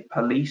much a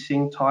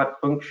policing type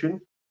function,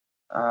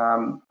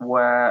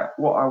 where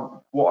what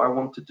I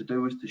wanted to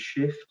do was to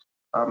shift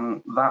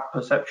that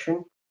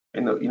perception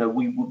in that,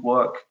 we would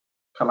work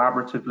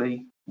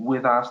collaboratively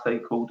with our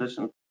stakeholders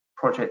and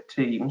project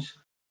teams.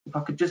 If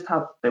I could just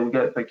have, there we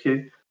go, thank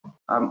you.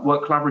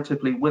 Work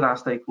collaboratively with our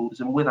stakeholders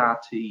and with our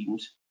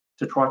teams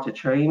to try to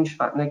change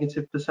that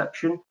negative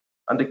perception.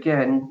 And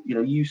again,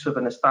 use of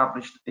an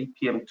established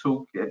APM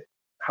toolkit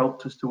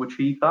helped us to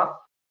achieve that.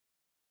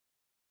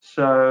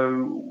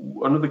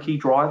 So another key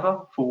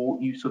driver for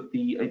use of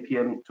the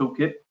APM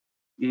toolkit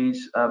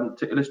is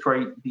to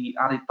illustrate the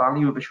added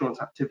value of assurance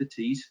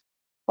activities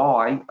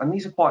by, and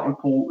these are quite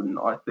important,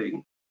 I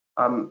think,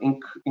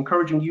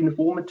 encouraging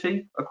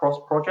uniformity across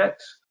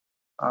projects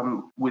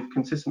with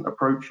consistent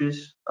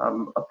approaches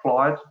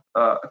applied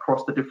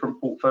across the different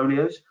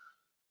portfolios.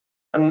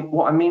 And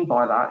what I mean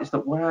by that is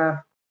that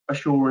where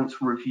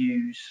assurance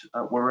reviews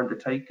were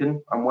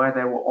undertaken and where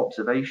there were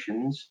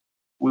observations,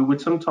 we would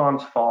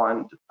sometimes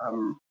find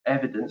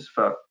evidence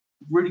for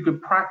really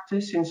good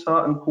practice in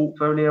certain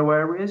portfolio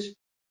areas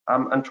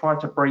and try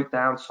to break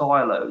down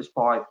silos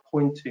by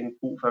pointing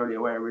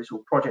portfolio areas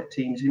or project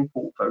teams in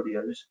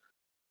portfolios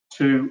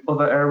to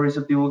other areas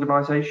of the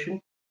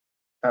organisation.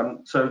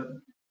 So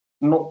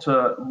not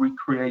to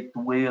recreate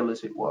the wheel,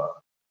 as it were.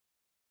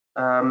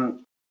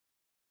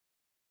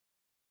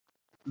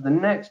 The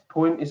next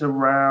point is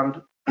around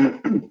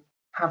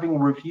having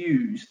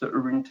reviews that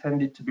are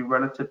intended to be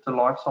relative to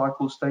life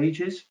cycle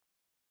stages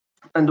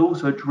and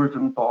also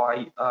driven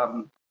by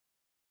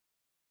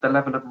the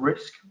level of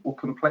risk or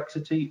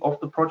complexity of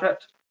the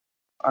project.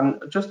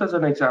 And just as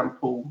an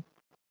example,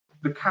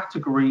 the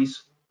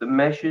categories, the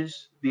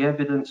measures, the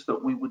evidence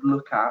that we would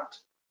look at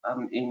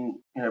in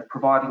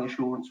providing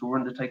assurance or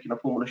undertaking a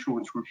formal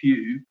assurance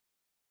review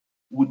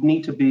would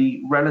need to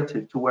be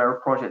relative to where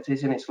a project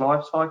is in its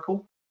life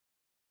cycle.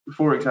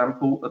 For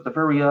example, at the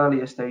very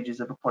earlier stages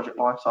of a project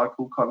life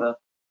cycle, kind of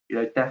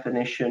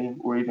definition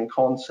or even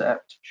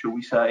concept, shall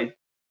we say,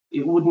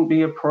 it wouldn't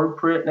be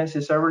appropriate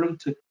necessarily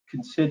to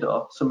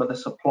consider some of the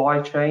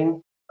supply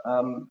chain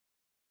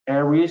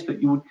areas that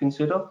you would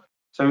consider.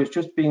 So it's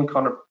just being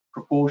kind of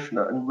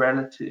proportionate and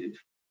relative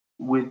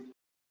with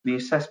the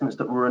assessments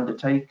that were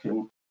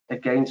undertaken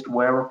against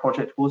where a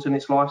project was in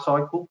its life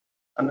cycle.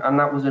 And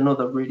that was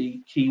another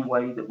really key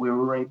way that we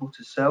were able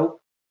to sell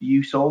the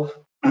use of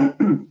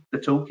the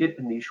toolkit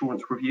and the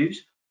assurance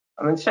reviews.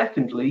 And then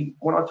secondly,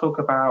 when I talk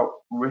about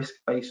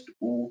risk-based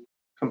or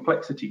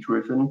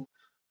complexity-driven,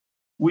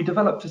 we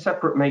developed a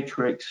separate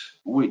matrix,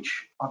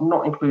 which I've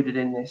not included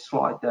in this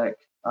slide deck,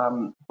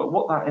 but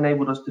what that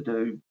enabled us to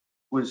do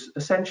was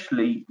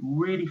essentially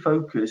really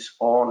focus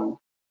on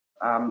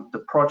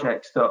the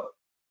projects that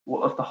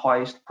were of the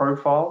highest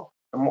profile.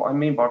 And what I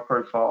mean by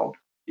profile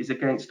is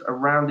against a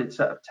rounded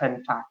set of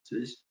 10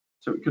 factors.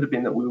 So it could have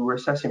been that we were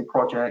assessing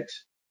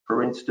projects,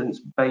 for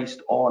instance,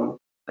 based on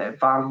their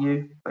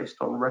value, based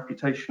on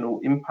reputational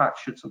impact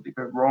should something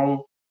go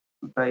wrong,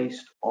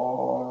 based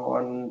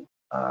on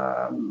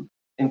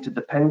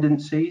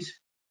interdependencies.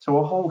 So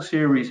a whole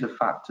series of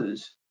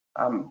factors.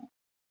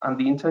 And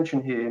the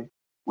intention here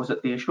was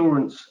that the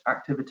assurance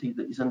activity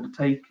that is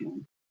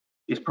undertaken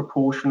is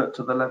proportionate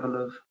to the level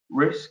of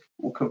risk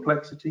or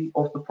complexity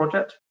of the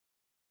project.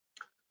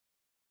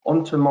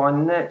 On to my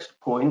next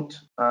point,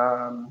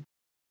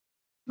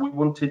 we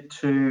wanted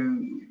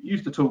to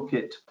use the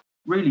toolkit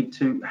really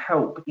to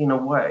help in a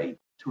way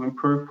to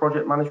improve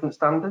project management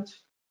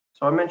standards.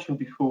 So I mentioned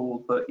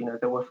before that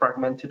there were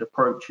fragmented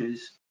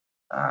approaches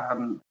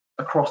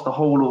across the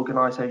whole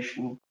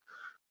organisation,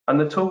 and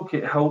the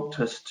toolkit helped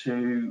us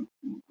to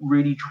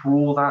really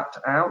draw that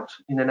out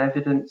in an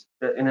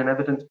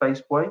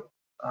evidence-based way.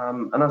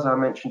 And as I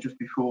mentioned just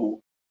before,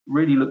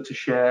 really look to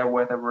share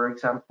where there were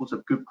examples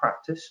of good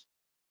practice.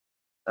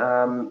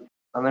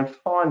 And then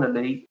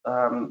finally,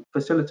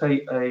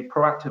 facilitate a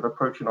proactive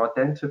approach in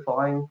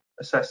identifying,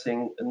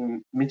 assessing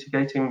and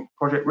mitigating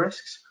project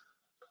risks.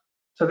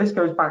 So this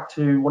goes back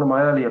to one of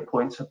my earlier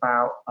points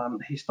about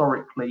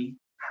historically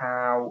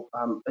how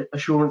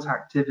assurance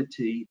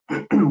activity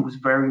was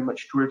very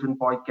much driven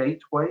by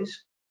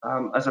gateways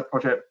as a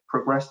project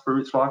progressed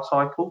through its life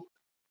cycle.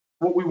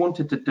 What we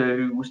wanted to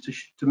do was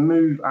to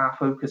move our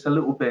focus a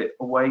little bit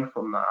away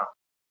from that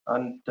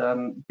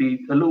and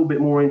be a little bit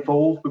more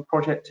involved with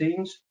project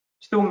teams,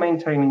 still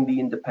maintaining the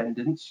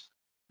independence,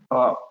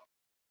 but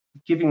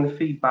giving the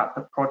feedback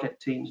that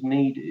project teams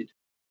needed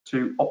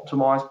to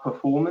optimize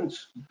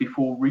performance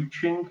before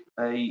reaching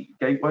a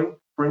gateway,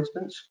 for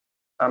instance,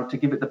 to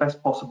give it the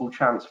best possible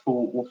chance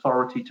for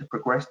authority to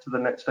progress to the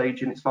next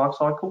stage in its life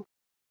cycle.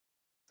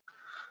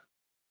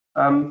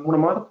 One of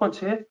my other points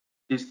here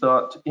is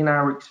that in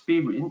our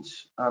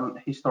experience,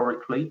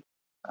 historically,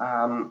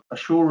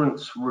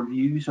 assurance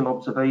reviews and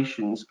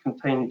observations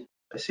contained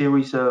a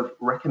series of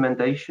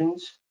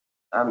recommendations,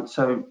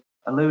 so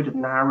a load of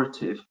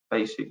narrative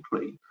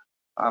basically,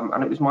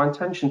 and it was my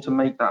intention to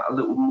make that a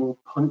little more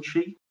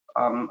punchy,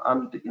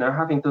 and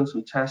having done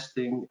some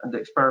testing and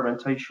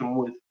experimentation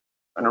with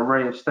an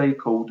array of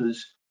stakeholders,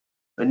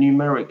 a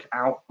numeric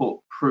output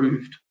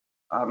proved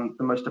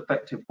the most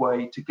effective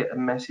way to get a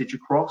message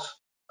across,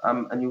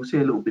 and you'll see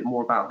a little bit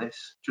more about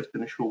this just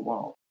in a short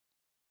while.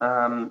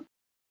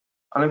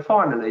 And then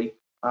finally,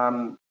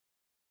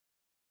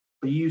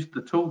 we used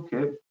the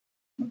toolkit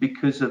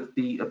because of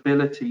the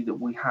ability that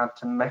we had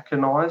to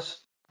mechanize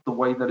the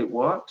way that it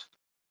worked.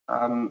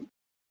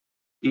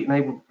 It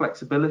enabled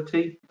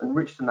flexibility,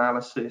 enriched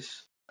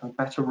analysis, and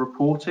better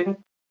reporting.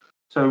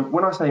 So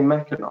when I say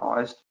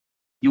mechanized,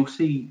 you'll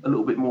see a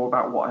little bit more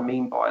about what I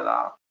mean by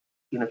that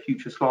in a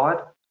future slide.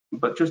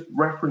 But just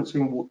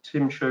referencing what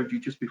Tim showed you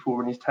just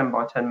before in his 10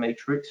 by 10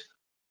 matrix,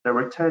 there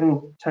are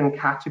 10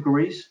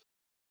 categories.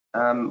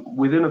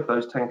 Within of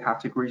those 10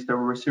 categories, there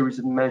were a series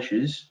of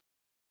measures.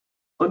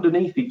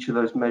 Underneath each of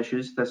those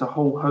measures, there's a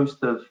whole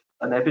host of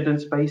an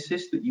evidence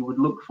basis that you would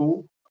look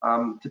for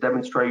to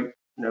demonstrate,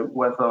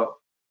 whether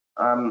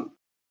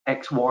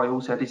X, Y,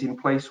 or Z is in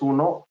place or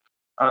not.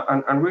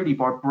 And really,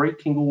 by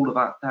breaking all of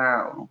that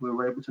down, we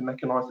were able to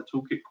mechanize the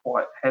toolkit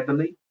quite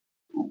heavily,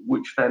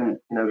 which then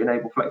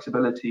enable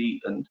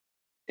flexibility and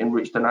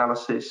enriched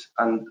analysis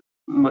and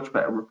much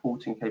better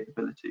reporting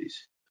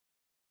capabilities.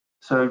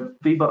 So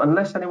Viva,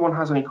 unless anyone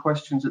has any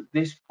questions at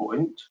this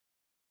point,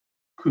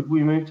 could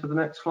we move to the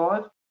next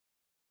slide?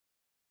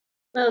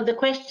 Well, the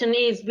question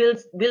is, will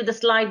the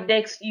slide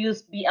decks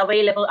be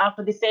available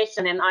after the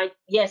session? And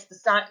yes, the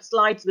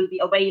slides will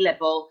be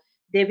available.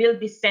 They will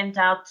be sent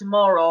out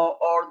tomorrow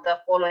or the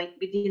following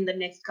within the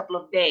next couple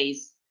of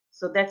days.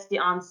 So that's the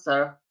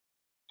answer.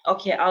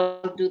 Okay,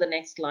 I'll do the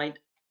next slide.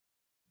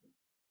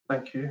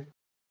 Thank you.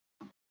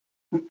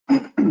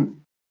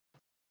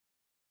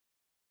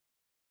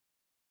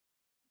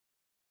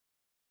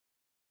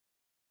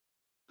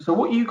 So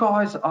what you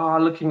guys are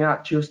looking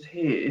at just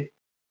here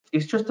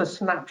is just a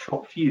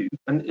snapshot view,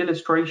 an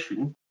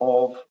illustration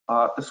of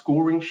the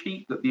scoring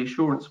sheet that the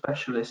assurance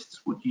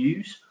specialists would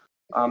use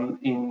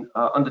in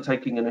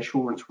undertaking an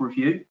assurance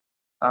review.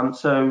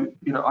 So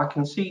I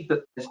can see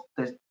that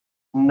there's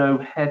no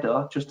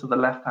header just to the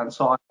left-hand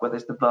side where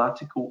there's the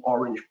vertical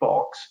orange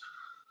box.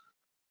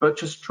 But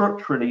just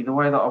structurally, the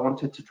way that I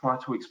wanted to try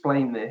to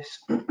explain this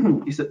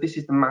is that this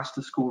is the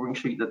master scoring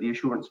sheet that the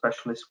assurance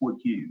specialists would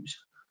use.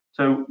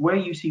 So where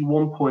you see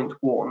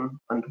 1.1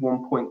 and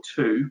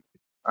 1.2,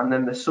 and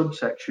then the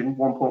subsection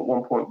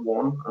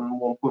 1.1.1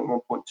 and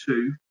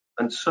 1.1.2,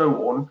 and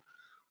so on,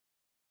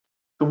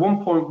 the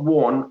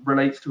 1.1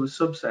 relates to a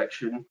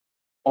subsection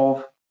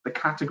of the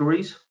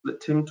categories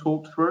that Tim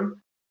talked through.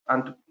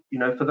 And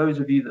for those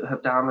of you that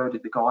have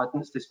downloaded the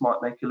guidance, this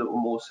might make a little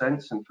more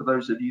sense. And for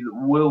those of you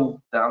that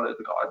will download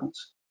the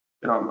guidance,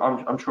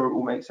 I'm sure it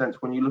will make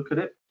sense when you look at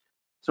it.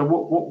 So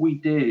what we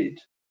did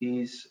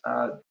is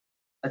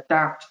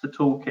adapt the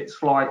toolkit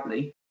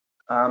slightly,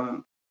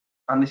 and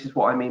this is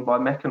what I mean by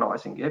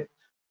mechanizing it,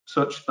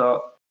 such that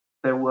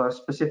there were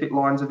specific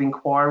lines of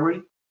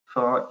inquiry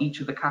for each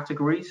of the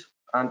categories,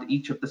 and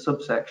each of the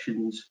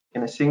subsections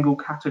in a single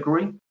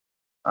category.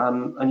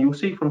 And you'll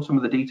see from some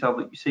of the detail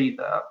that you see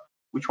there,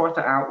 we try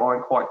to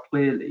outline quite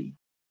clearly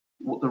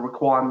what the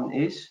requirement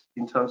is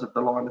in terms of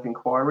the line of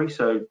inquiry.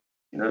 So,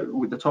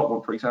 with the top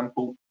one, for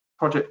example,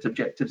 project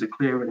objectives are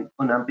clear and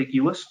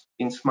unambiguous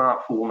in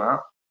SMART format,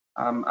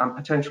 and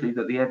potentially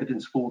that the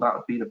evidence for that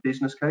would be in a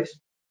business case.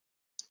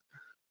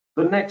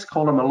 The next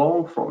column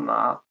along from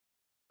that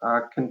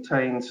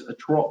contains a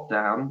drop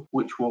down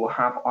which will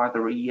have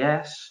either a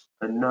yes,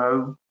 a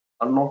no,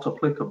 a not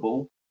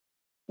applicable,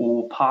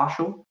 or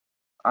partial.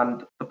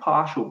 And the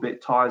partial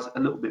bit ties a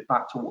little bit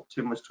back to what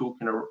Tim was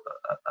talking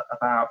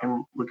about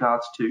in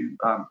regards to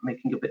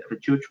making a bit of a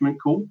judgment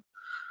call.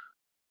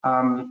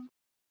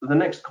 The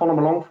next column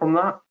along from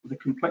that, the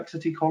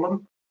complexity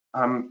column,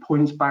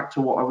 points back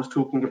to what I was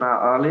talking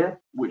about earlier,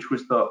 which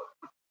was that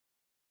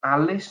our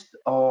list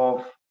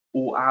of,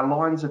 or our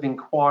lines of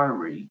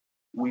inquiry,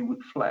 we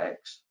would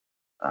flex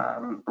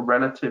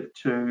relative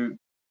to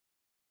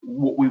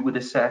what we would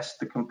assess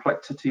the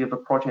complexity of a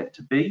project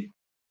to be.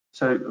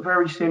 So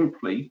very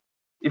simply,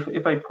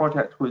 if a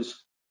project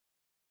was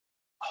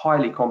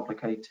highly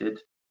complicated,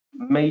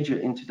 major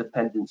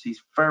interdependencies,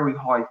 very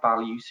high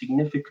value,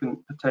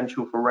 significant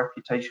potential for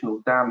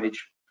reputational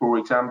damage, for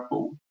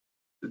example,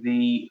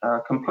 the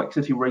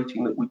complexity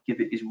rating that we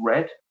give it is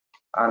red.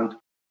 And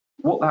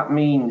what that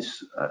means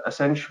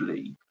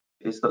essentially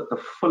is that the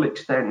full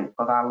extent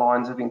of our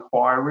lines of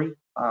inquiry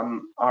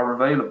are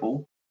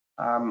available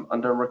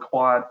and are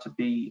required to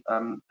be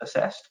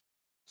assessed.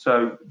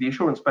 So the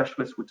assurance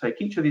specialist would take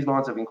each of these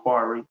lines of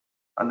inquiry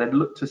and then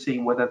look to see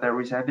whether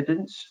there is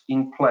evidence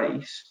in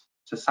place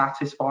to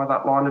satisfy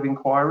that line of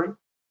inquiry.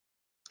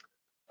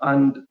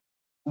 And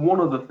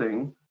one other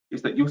thing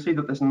is that you'll see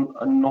that there's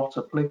a not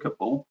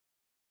applicable.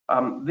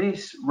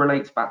 This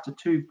relates back to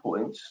 2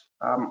 points.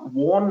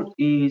 One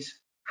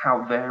is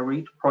how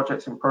varied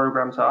projects and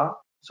programs are.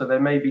 So there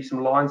may be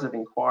some lines of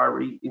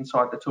inquiry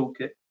inside the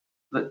toolkit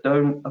that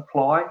don't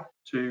apply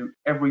to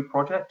every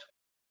project.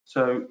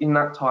 So in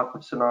that type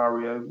of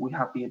scenario, we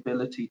have the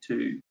ability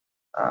to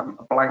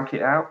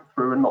blanket out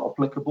through a not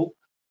applicable.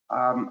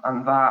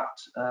 And that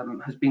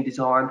has been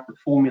designed with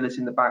formulas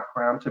in the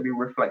background to be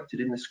reflected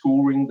in the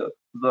scoring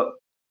that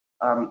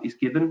is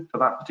given for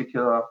that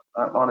particular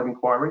line of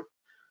inquiry.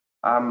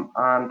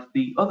 And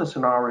the other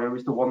scenario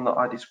is the one that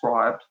I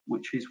described,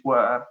 which is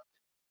where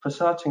for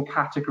certain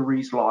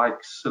categories like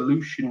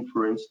solution,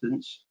 for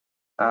instance,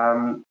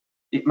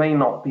 it may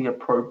not be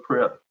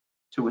appropriate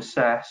to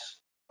assess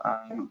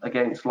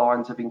against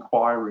lines of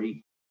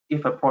inquiry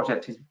if a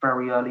project is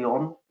very early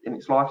on in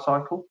its life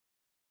cycle.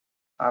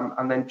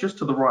 And then just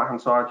to the right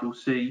hand side, you'll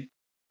see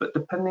that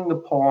depending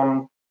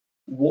upon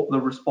what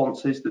the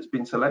response is that's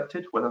been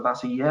selected, whether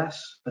that's a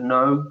yes, a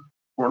no,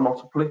 or a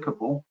not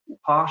applicable, or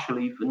partial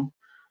even,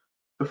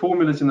 the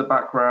formulas in the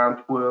background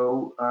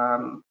will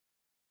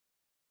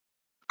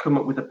come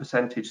up with a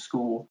percentage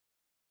score.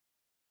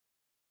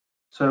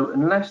 So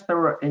unless there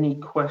are any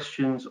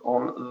questions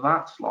on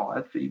that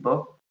slide,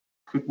 Phoebe,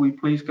 could we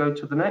please go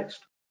to the next?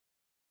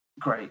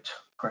 Great,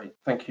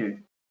 thank you.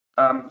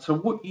 So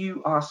what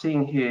you are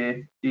seeing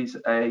here is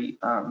a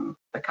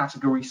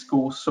category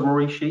score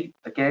summary sheet.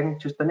 Again,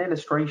 just an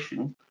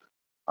illustration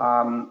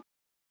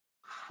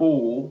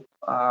for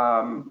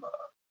the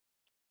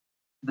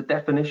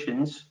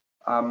definitions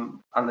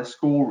and the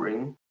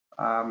scoring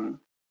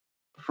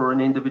for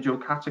an individual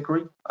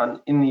category. And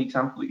in the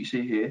example that you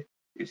see here,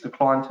 it's the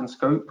client and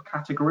scope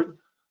category.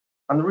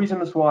 And the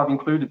reason as why I've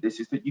included this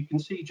is that you can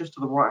see just to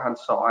the right hand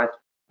side,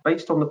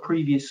 based on the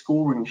previous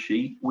scoring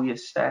sheet, we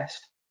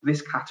assessed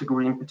this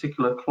category in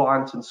particular,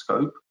 client and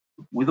scope,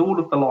 with all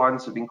of the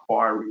lines of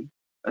inquiry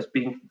as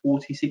being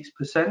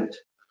 46%.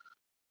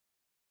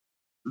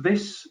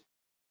 This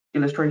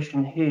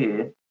illustration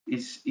here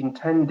is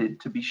intended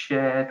to be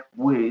shared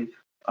with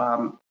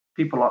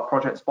people like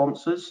project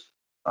sponsors,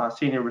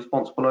 senior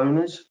responsible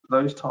owners,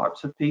 those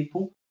types of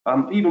people,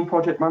 even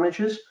project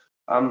managers,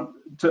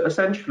 to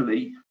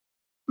essentially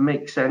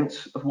make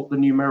sense of what the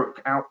numeric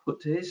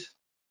output is,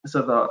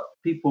 so that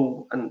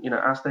people and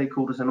our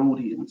stakeholders and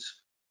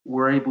audience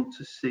were able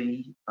to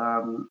see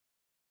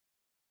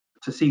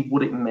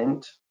what it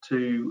meant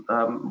to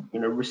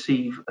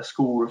receive a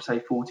score of say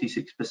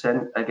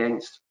 46%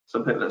 against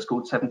something that's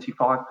called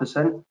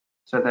 75%.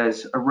 So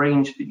there's a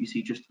range that you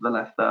see just to the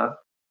left there,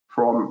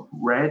 from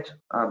red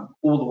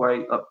all the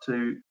way up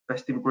to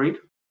best in breed.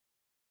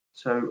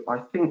 So I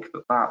think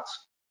that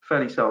that's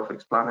fairly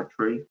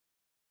self-explanatory.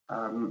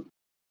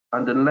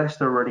 And unless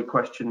there are any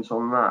questions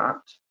on that,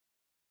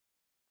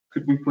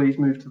 could we please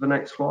move to the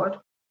next slide?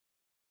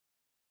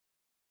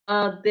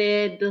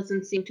 There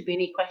doesn't seem to be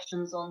any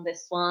questions on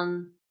this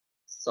one,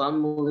 so I'll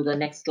move to the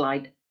next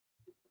slide.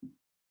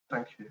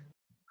 Thank you.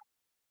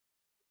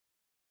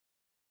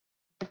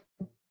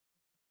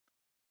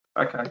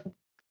 Okay.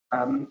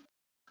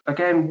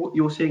 Again, what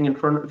you're seeing in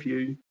front of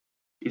you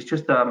is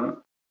just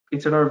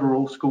it's an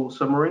overall score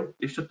summary.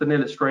 It's just an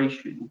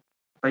illustration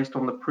based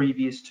on the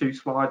previous 2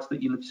 slides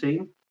that you'll have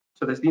seen.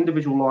 So there's the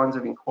individual lines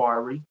of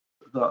inquiry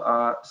that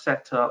are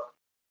set up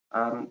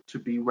to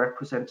be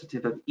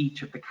representative of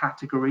each of the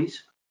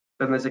categories.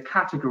 Then there's a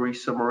category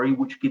summary,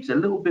 which gives a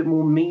little bit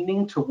more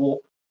meaning to what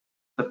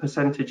the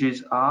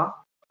percentages are,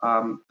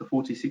 the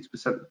 46%,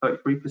 the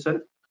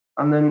 33%.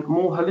 And then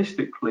more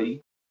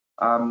holistically,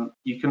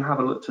 you can have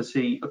a look to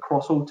see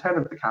across all 10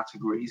 of the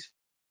categories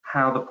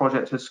how the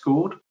project has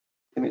scored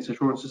in its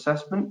assurance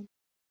assessment,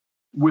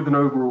 with an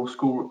overall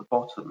score at the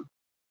bottom.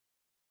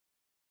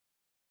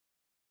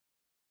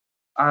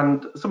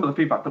 And some of the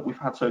feedback that we've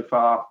had so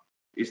far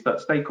is that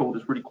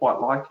stakeholders really quite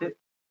like it.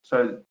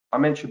 So I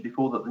mentioned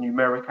before that the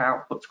numeric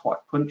output's quite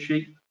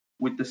punchy.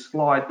 With the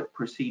slide that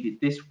preceded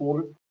this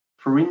one,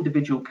 for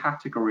individual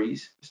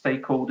categories,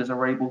 stakeholders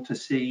are able to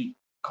see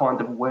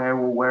kind of where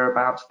or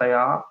whereabouts they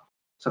are.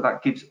 So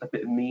that gives a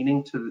bit of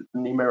meaning to the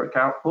numeric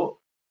output.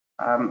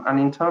 And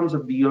in terms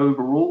of the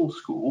overall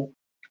score,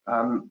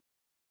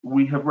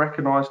 we have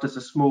recognised as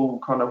a small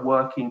kind of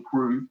working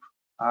group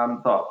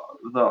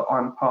that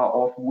I'm part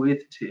of with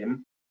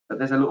Tim, that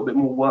there's a little bit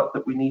more work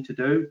that we need to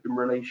do in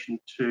relation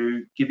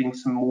to giving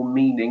some more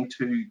meaning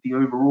to the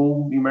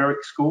overall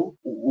numeric score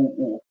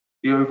or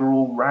the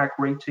overall RAG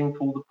rating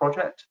for the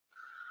project.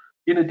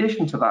 In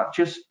addition to that,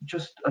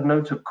 just a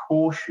note of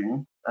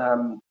caution,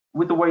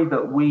 with the way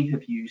that we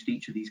have used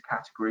each of these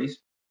categories,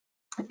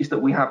 is that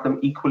we have them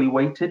equally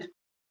weighted,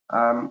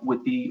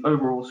 with the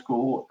overall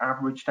score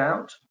averaged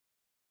out.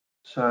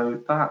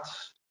 So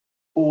that's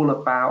all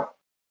about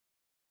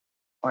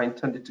I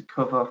intended to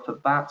cover for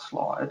that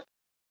slide.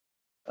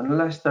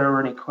 Unless there are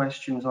any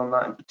questions on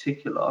that in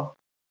particular,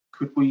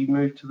 could we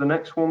move to the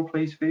next one,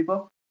 please,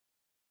 Viva?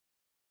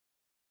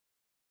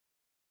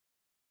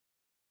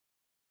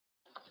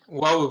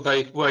 While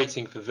we're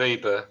waiting for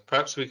Viva,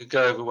 perhaps we could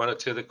go over one or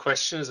two of the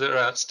questions that are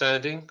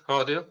outstanding,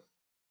 Hardial?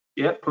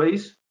 Yeah,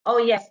 please. Oh,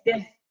 yes.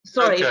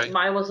 Sorry, Okay.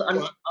 I was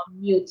on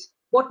mute.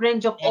 What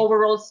range of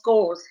overall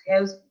scores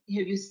have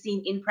you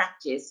seen in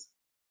practice?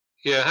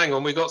 Yeah, hang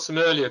on. We got some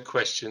earlier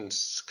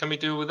questions. Can we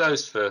deal with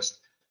those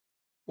first?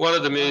 One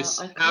of them is,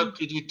 how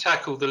did you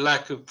tackle the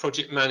lack of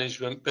project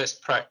management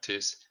best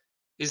practice?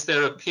 Is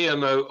there a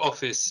PMO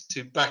office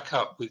to back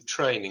up with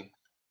training?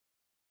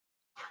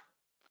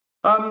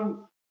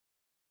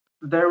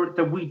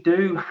 We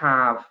do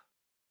have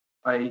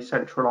a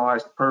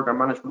centralised program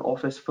management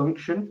office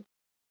function,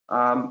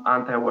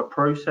 and there were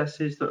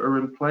processes that are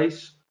in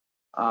place,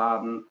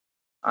 and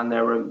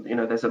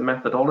there's a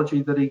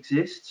methodology that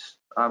exists,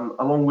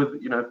 along with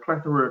a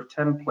plethora of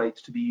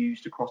templates to be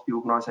used across the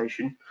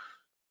organisation.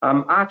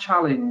 Our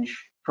challenge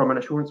from an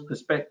assurance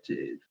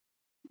perspective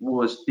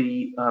was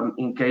the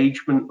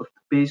engagement of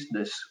the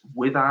business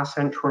with our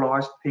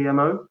centralised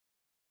PMO.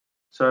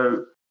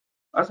 So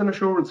as an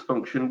assurance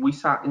function, we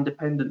sat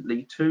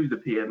independently to the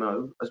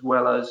PMO as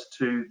well as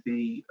to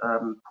the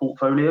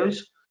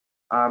portfolios.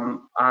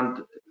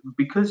 And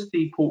because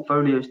the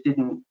portfolios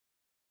didn't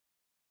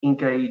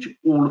engage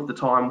all of the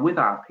time with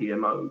our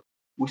PMO,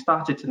 we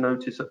started to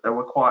notice that there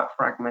were quite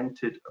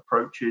fragmented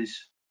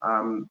approaches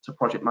to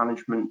project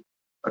management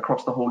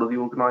across the whole of the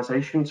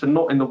organisation. So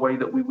not in the way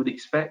that we would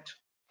expect,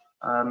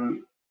 not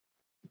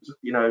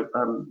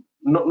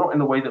in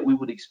the way that we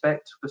would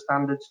expect the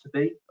standards to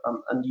be,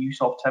 and use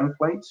of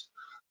templates.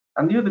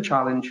 And the other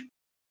challenge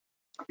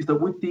is that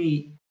with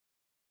the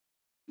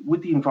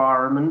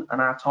environment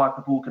and our type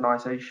of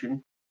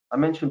organisation, I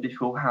mentioned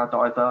before how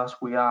diverse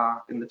we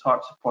are in the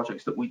types of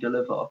projects that we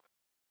deliver.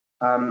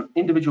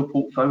 Individual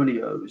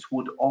portfolios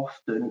would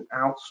often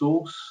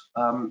outsource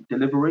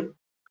delivery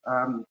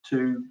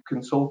to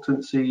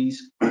consultancies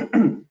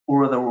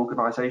or other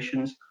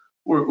organisations,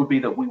 or it would be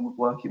that we would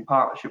work in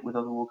partnership with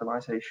other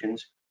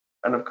organisations.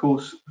 And of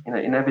course,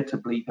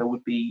 inevitably there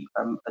would be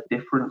a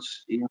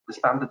difference in the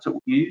standards that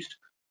were used.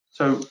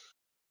 So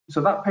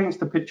that paints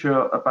the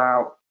picture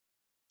about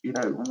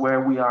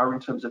where we are in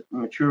terms of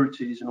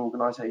maturity as an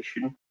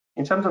organisation.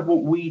 In terms of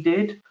what we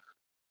did,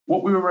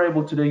 what we were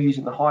able to do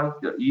using the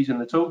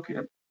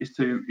toolkit is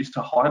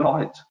to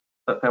highlight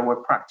that there were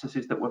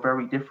practices that were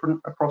very different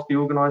across the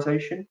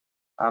organisation.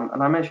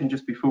 And I mentioned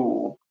just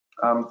before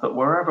that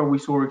wherever we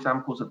saw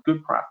examples of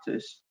good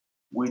practice,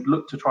 we'd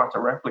look to try to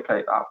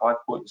replicate that by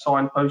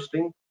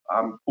signposting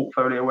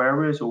portfolio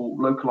areas or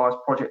localised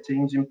project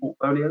teams in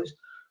portfolios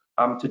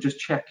to just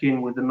check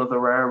in with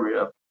another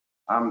area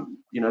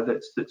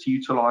that's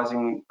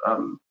utilising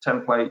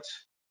templates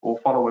or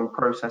following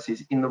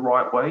processes in the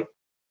right way.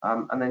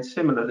 And then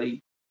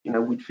similarly,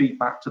 we'd feed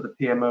back to the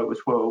PMO as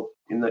well,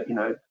 in that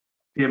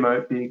PMO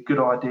would be a good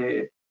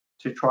idea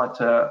to try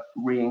to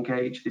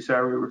re-engage this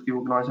area of the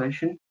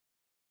organisation.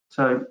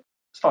 So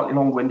slightly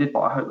long-winded,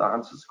 but I hope that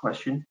answers the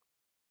question.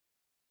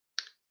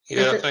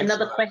 Yeah, there's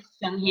another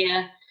question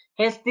here.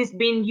 Has this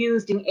been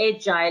used in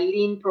agile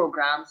lean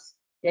programs?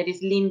 That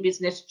is lean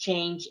business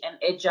change and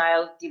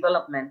agile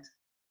development.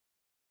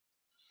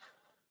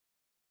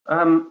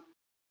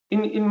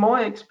 In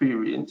my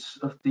experience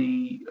of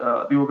the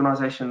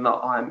organisation that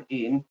I'm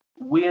in,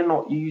 we're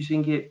not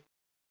using it,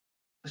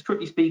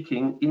 strictly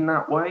speaking, in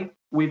that way.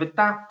 We've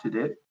adapted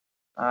it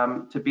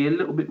to be a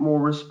little bit more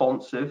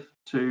responsive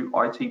to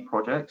IT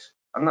projects,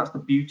 and that's the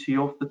beauty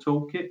of the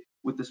toolkit.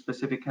 with the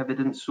specific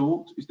evidence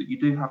sought is that you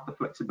do have the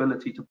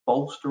flexibility to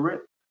bolster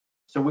it.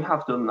 So we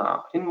have done that.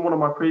 In one of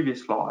my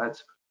previous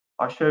slides,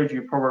 I showed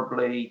you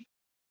probably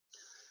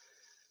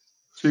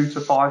 2 to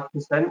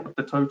 5% of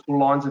the total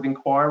lines of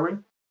inquiry.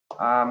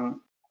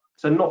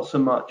 So not so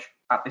much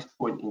at this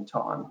point in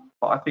time.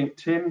 But I think,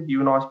 Tim, you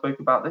and I spoke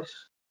about this,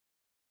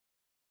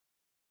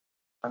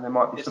 and there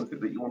might be something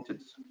that you wanted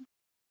to say.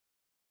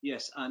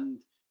 Yes, and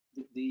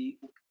the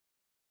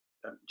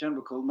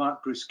gentleman called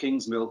Mark Bruce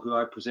Kingsmill, who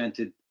I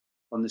presented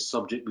on this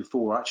subject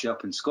before, actually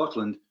up in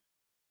Scotland,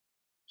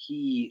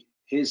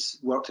 his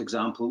worked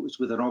example was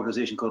with an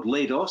organisation called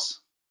Leidos,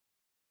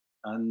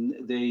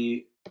 and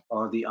they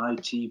are the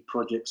IT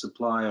project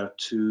supplier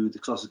to the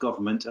Scottish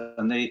Government,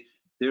 and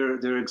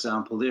their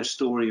example, their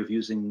story of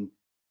using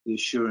the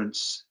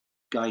assurance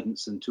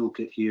guidance and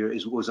toolkit here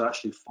was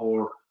actually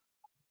for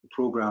the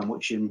program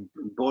which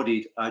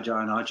embodied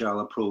an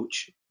agile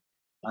approach,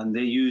 and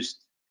they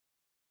used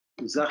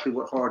exactly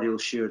what Hardial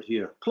shared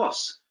here.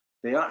 Plus,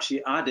 they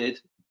actually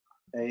added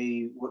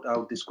what I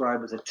would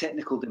describe as a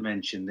technical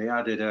dimension. They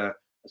added a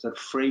sort of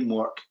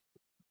framework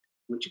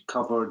which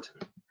covered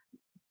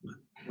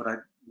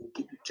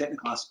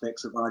technical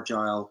aspects of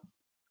agile,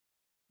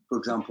 for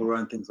example,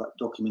 around things like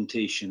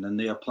documentation, and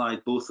they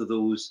applied both of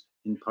those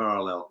in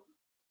parallel.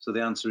 So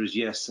the answer is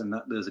yes, and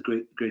there's a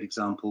great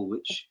example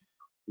which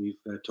we've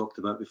talked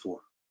about before.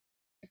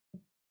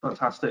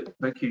 Fantastic,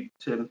 thank you,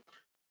 Tim.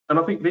 And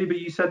I think, Viva,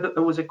 you said that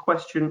there was a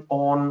question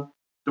on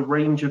the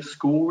range of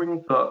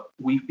scoring that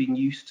we've been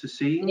used to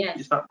seeing. Yes.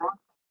 Is that right?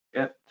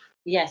 Yeah.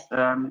 Yes.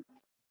 The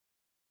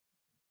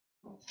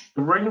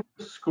range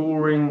of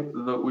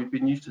scoring that we've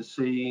been used to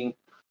seeing,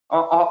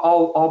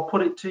 I'll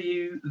put it to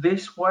you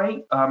this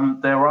way.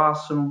 There are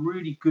some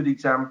really good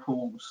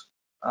examples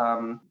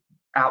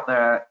out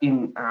there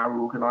in our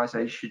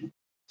organisation.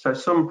 So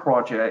some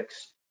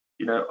projects,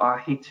 you know, are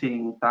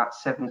hitting that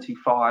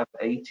 75,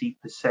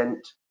 80%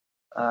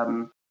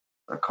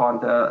 a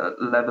kind of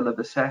level of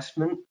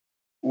assessment,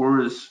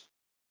 whereas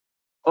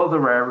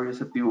other areas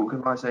of the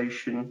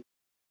organisation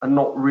are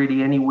not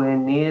really anywhere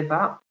near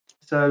that.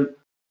 So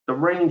the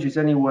range is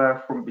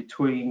anywhere from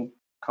between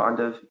kind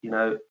of, you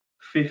know,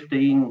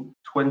 15,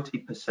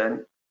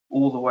 20%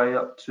 all the way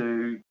up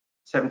to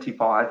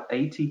 75,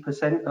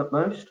 80% at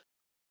most.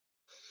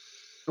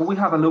 But we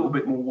have a little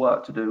bit more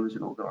work to do as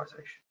an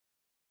organisation.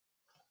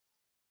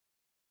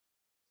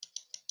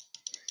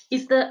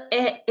 Is the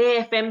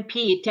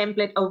AFMP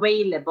template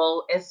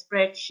available as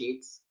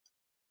spreadsheets?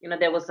 You know,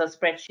 there was a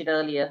spreadsheet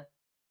earlier.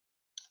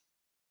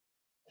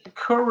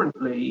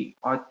 Currently,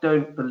 I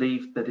don't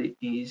believe that it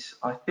is.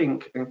 I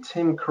think, and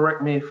Tim,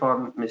 correct me if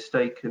I'm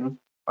mistaken,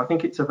 I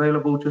think it's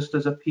available just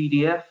as a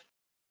PDF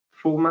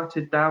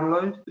formatted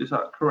download. Is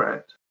that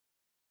correct?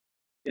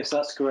 Yes,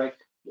 that's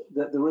correct.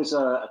 There is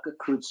a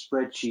crude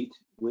spreadsheet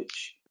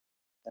which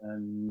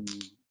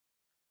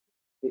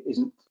it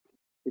isn't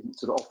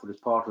sort of offered as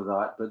part of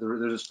that, but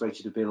there's a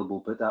spreadsheet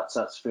available, but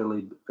that's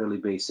fairly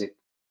basic.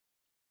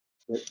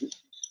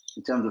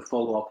 In terms of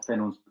follow-up, if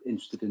anyone's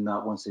interested in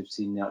that, once they've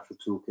seen the actual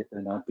toolkit,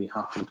 then I'd be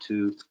happy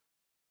to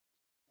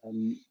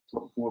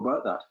talk more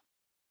about that.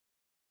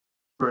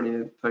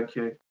 Brilliant, thank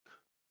you.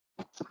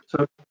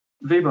 So,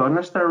 Viva,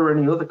 unless there are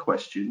any other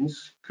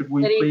questions, could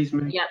we please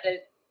move?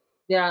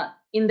 Yeah,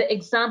 in the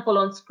example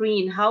on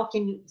screen, how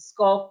can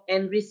scope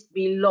and risk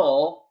be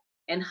low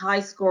and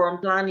high score on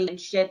planning and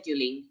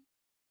scheduling?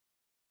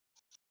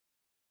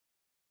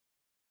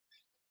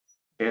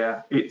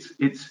 Yeah, it's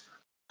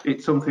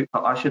something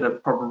that I should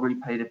have probably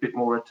paid a bit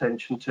more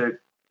attention to.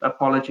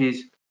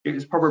 Apologies, it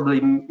was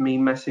probably me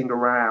messing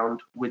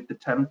around with the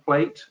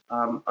template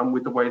and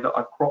with the way that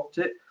I cropped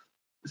it.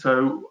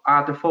 So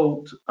our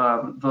default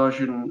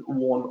version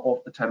 1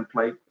 of the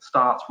template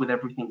starts with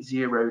everything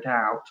zeroed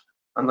out,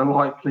 and the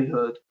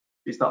likelihood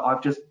is that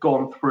I've just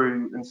gone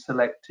through and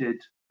selected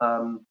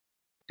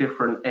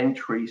different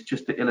entries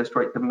just to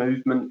illustrate the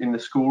movement in the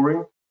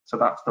scoring. So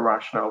that's the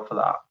rationale for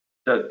that.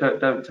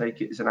 Don't take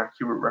it as an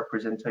accurate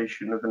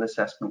representation of an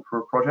assessment for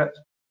a project.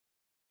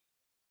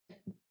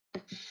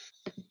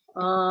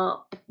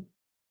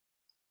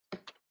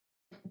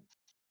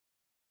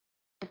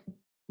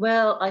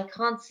 Well, I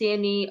can't see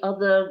any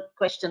other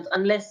questions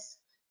unless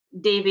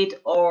David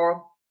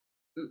or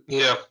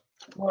Maurice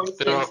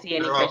can see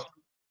any questions.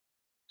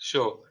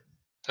 Sure.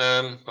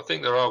 I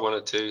think there are one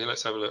or two.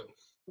 Let's have a look.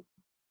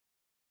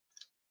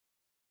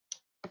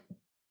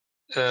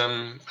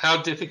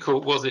 How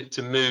difficult was it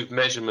to move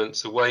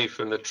measurements away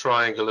from the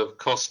triangle of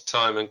cost,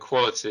 time and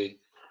quality,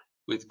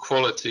 with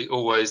quality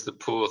always the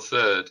poor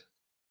third?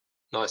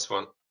 Nice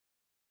one.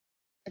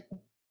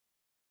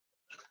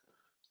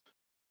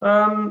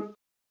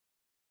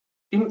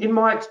 In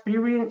my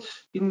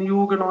experience in the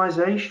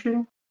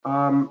organisation,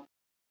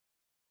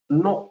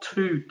 not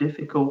too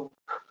difficult,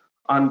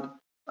 and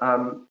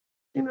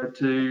you know,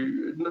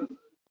 to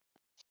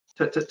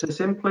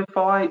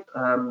simplify,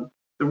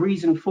 the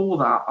reason for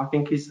that, I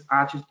think, is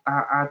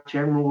our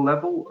general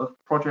level of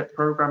project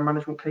program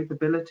management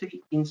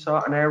capability in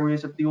certain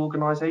areas of the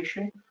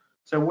organisation.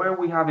 So where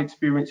we have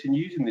experience in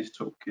using this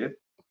toolkit,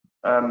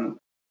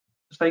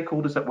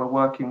 stakeholders that we're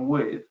working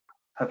with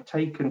have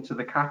taken to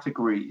the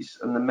categories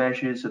and the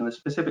measures and the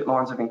specific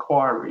lines of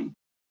inquiry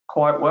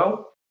quite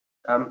well.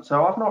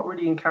 So I've not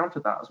really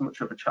encountered that as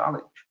much of a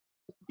challenge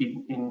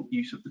in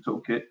use of the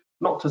toolkit.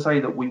 Not to say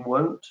that we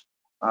won't,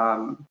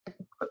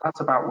 but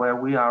that's about where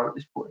we are at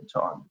this point in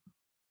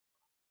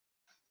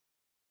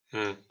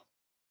time.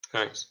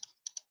 Thanks.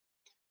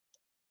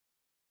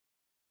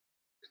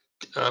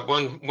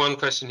 One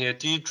question here.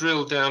 Do you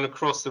drill down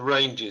across the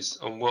ranges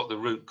on what the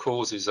root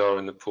causes are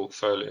in the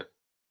portfolio?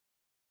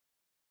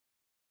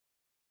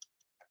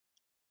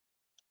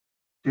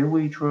 Do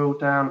we drill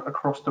down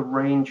across the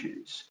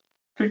ranges?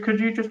 Could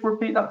you just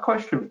repeat that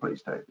question,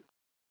 please, David?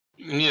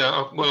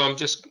 Yeah, well, I'm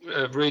just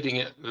reading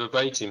it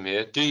verbatim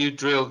here. Do you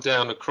drill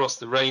down across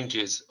the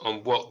ranges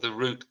on what the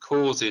root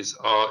causes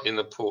are in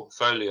the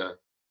portfolio?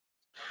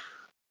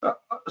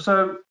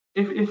 So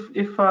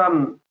if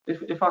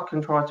I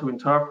can try to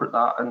interpret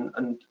that,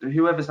 and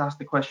whoever's asked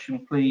the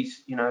question,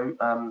 please,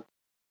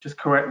 just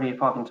correct me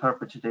if I've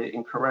interpreted it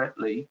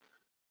incorrectly.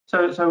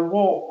 So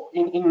what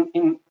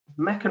in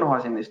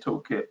mechanising this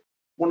toolkit,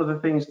 one of the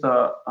things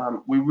that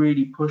we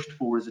really pushed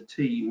for as a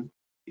team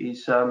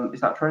is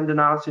that trend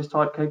analysis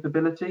type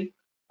capability.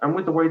 And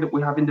with the way that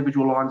we have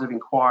individual lines of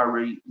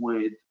inquiry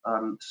with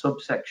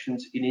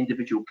subsections in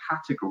individual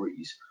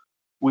categories,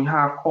 we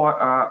have quite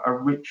a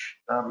rich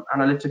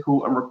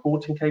analytical and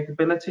reporting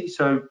capability.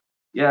 So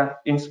yeah,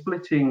 in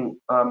splitting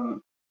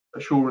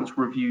assurance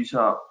reviews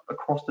up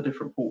across the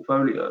different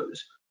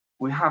portfolios,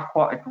 we have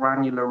quite a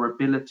granular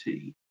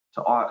ability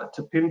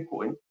to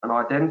pinpoint and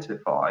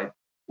identify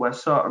where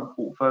certain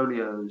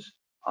portfolios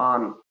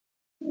aren't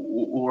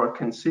or are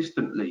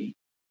consistently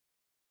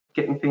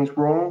getting things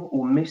wrong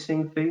or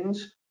missing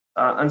things,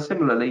 and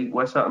similarly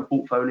where certain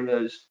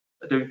portfolios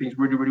are doing things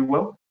really, really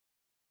well.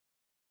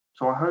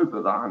 So I hope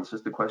that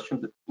answers the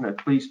question, but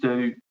please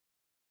do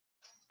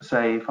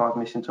say if I've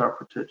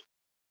misinterpreted.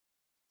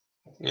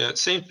 Yeah, it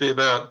seems to be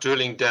about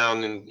drilling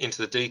down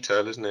into the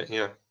detail, isn't it?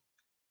 Yeah.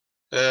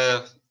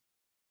 There's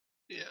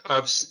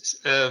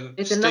Stephen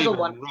another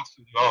one. Ross,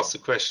 who asked the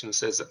question,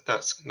 says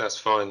that's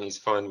fine. He's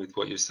fine with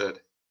what you said.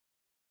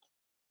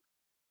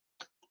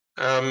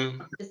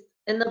 There's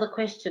another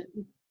question.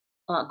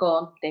 Go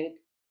on, David.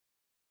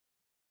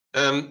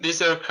 Is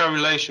there a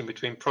correlation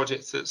between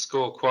projects that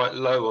score quite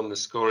low on the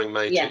scoring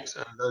matrix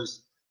and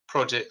those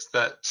projects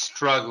that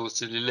struggle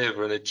to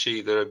deliver and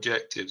achieve their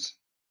objectives?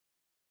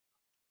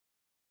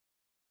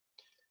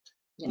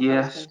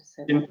 Yes,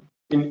 in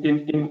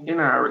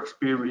our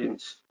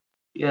experience,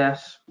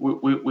 yes,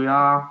 we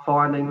are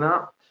finding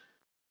that,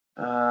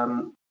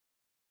 and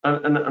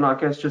I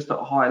guess just at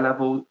a high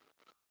level,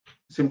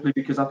 simply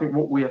because I think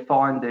what we are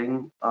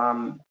finding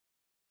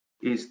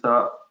is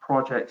that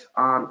projects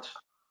aren't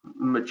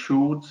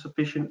matured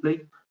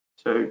sufficiently.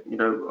 So,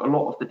 a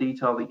lot of the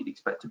detail that you'd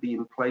expect to be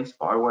in place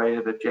by way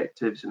of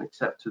objectives and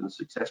acceptance,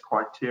 success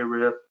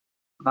criteria,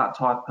 that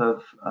type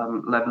of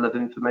level of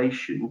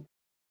information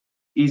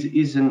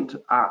isn't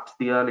at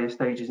the earlier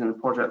stages in the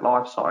project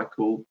life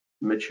cycle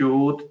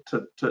matured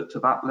to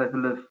that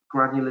level of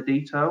granular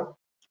detail.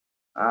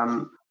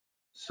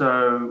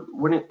 So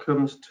when it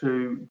comes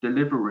to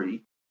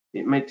delivery,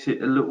 it makes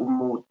it a little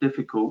more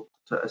difficult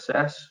to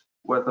assess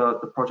whether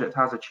the project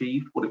has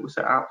achieved what it was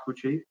set out to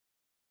achieve.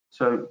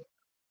 So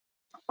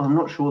I'm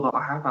not sure that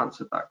I have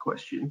answered that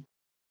question.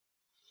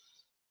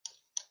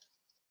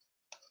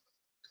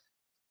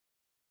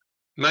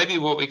 Maybe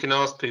what we can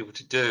ask people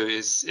to do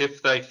is,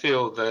 if they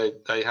feel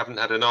they haven't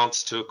had an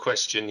answer to a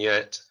question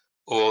yet,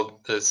 or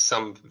there's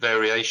some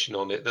variation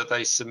on it, that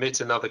they submit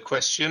another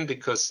question,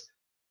 because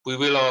we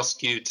will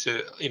ask you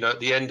to, at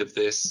the end of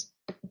this,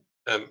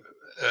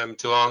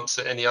 to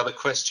answer any other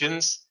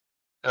questions,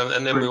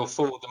 and then we'll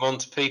forward them on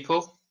to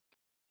people,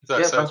 if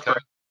that's okay.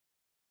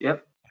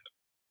 Yep.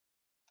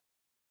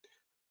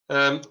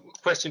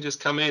 Question just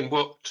come in.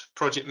 What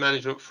project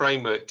management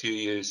framework do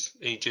you use,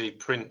 e.g.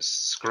 Prince,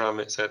 Scrum,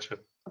 etc.?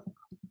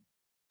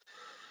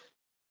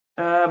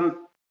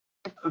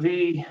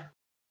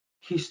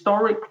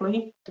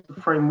 Historically,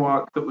 the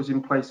framework that was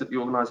in place at the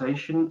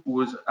organisation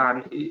was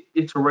an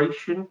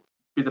iteration,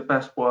 be the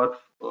best word,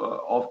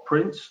 of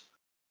Prince.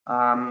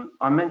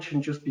 I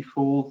mentioned just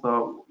before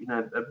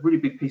that a really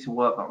big piece of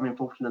work that I'm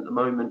involved in at the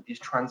moment is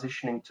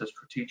transitioning to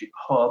strategic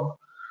hub.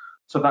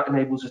 So that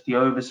enables us the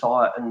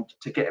oversight and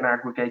to get an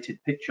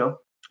aggregated picture.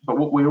 But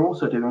what we're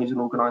also doing as an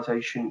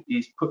organisation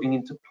is putting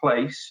into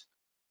place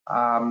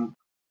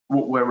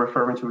what we're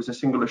referring to as a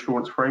single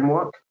assurance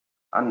framework.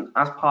 And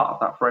as part of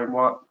that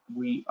framework,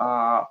 we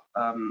are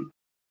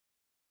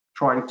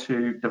trying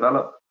to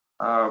develop,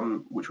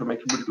 which we're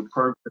making really good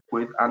progress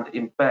with, and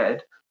embed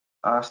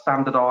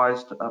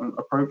standardised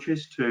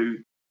approaches to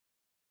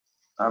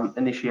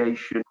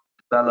initiation,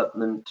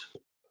 development,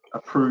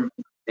 approved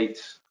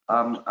dates,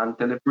 and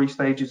delivery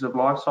stages of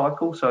life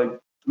cycle. So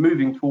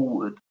moving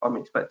forward, I'm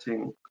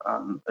expecting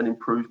an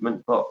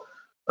improvement, but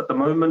at the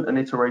moment, an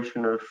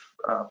iteration of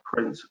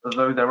Prince,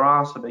 although there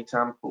are some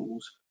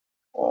examples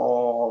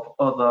of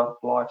other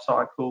life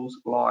cycles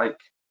like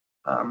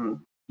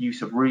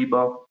use of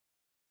Reba,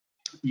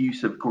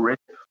 use of grip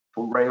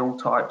for rail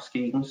type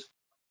schemes,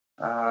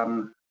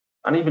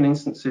 and even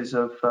instances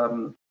of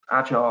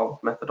agile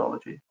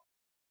methodology.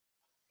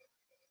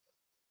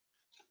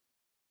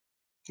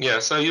 Yeah,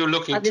 so you're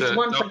looking to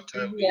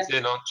dovetail these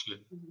in, aren't you?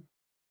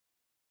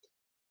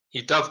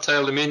 You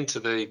dovetail them into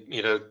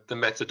the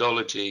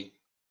methodology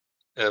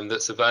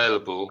that's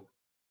available,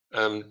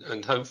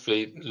 and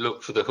hopefully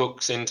look for the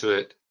hooks into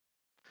it.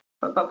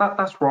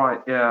 That's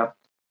right, yeah.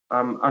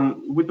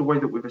 And with the way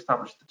that we've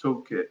established the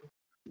toolkit,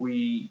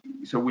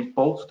 we've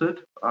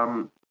bolstered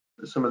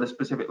some of the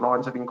specific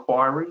lines of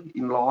inquiry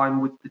in line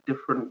with the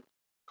different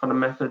kind of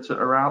methods that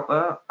are out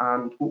there.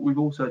 And what we've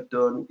also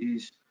done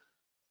is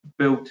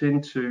built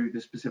into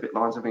the specific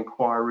lines of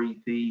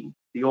inquiry the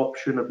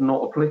option of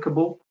not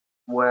applicable,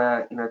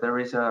 where there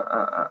is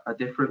a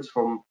difference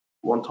from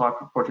one type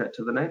of project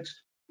to the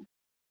next.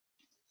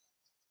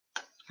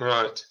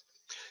 Right.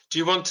 Do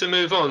you want to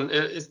move on?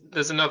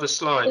 There's another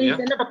slide. There's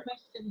another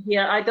question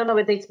here. I don't know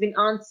whether it's been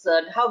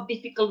answered. How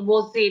difficult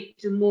was it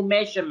to move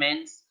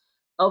measurements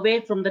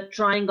away from the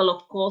triangle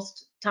of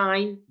cost,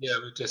 time,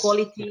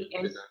 quality,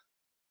 and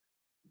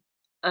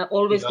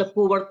always the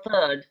poor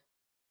third?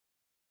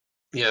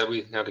 Yeah,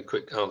 we had a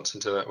quick answer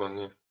to that one.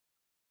 Yeah.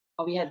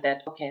 Oh, we had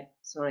that. Okay,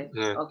 sorry.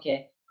 Yeah.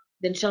 Okay.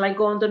 Then shall I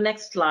go on the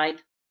next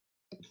slide?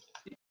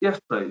 Yes,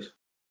 please.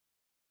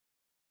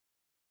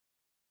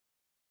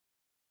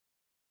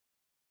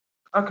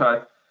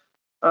 Okay.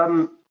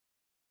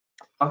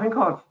 I think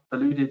I've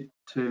alluded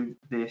to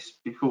this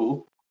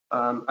before.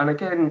 And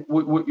again,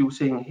 what you're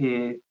seeing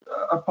here,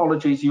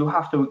 apologies, you'll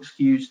have to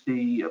excuse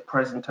the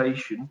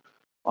presentation.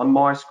 On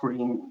my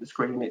screen,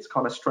 it's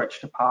kind of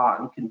stretched apart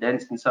and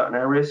condensed in certain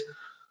areas.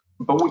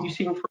 But what you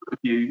see in front of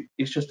you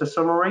is just a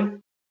summary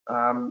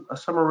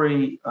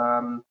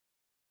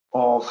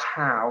of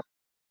how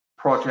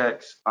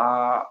projects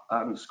are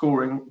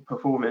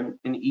performing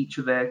in each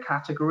of their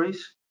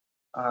categories,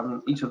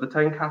 each of the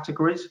 10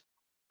 categories.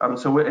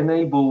 So it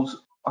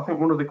enables, I think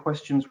one of the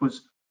questions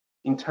was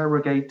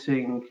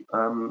interrogating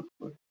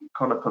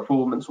kind of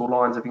performance or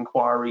lines of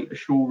inquiry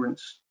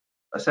assurance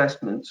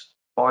assessments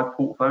by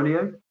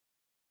portfolio.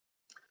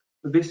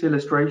 This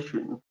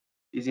illustration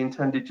is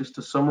intended just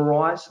to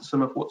summarize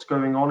some of what's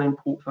going on in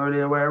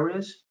portfolio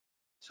areas.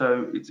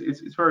 So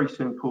it's very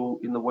simple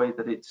in the way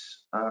that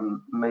it's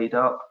made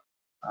up.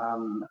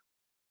 And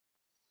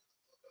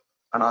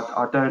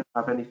I don't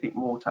have anything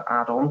more to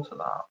add on to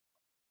that.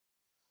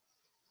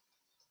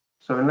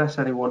 So unless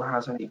anyone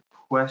has any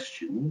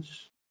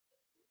questions,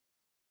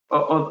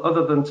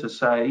 other than to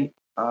say,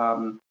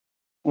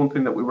 one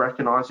thing that we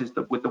recognize is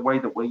that with the way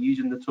that we're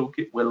using the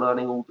toolkit, we're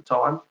learning all the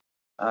time.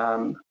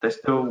 There's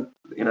still,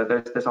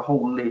 there's a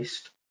whole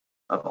list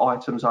of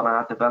items on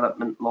our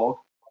development log.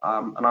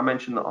 And I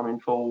mentioned that I'm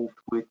involved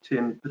with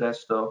Tim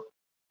Podesta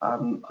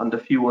and a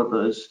few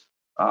others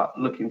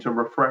looking to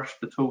refresh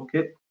the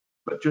toolkit.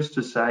 But just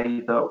to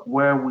say that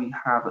where we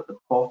have at the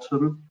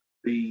bottom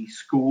the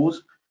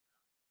scores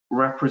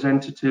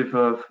representative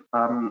of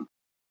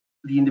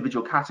the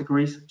individual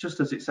categories, just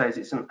as it says,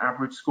 it's an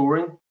average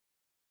scoring.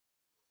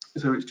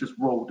 So it's just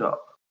rolled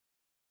up.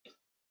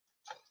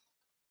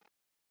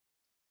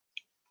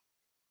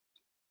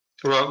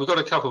 Right, we've got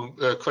a couple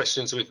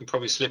questions we can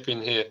probably slip in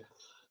here.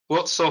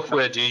 What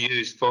software do you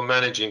use for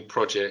managing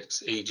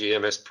projects, e.g.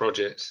 MS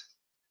Projects,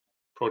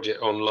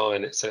 Project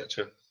Online,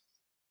 etc.?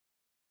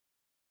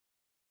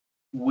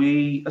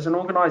 We, as an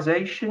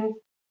organisation,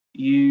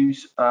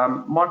 use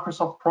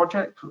Microsoft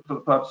Project for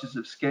the purposes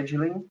of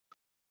scheduling.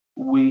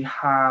 We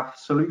have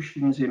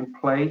solutions in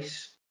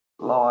place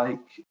like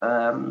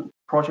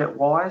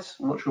ProjectWise.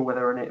 I'm not sure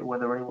whether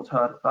anyone's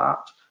heard of that.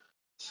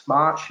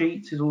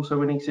 Smartsheets is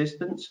also in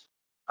existence,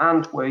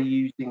 and we're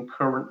using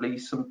currently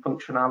some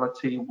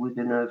functionality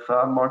within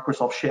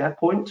Microsoft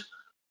SharePoint.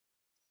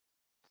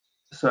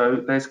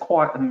 So there's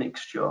quite a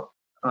mixture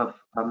of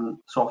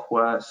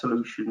software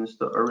solutions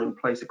that are in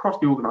place across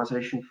the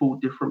organisation for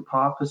different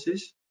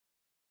purposes.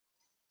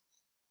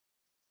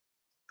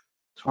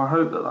 So I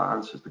hope that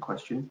answers the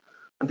question.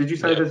 And did you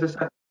say there's a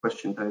second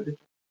question, David?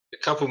 A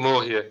couple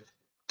more here.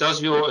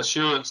 Does your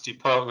assurance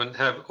department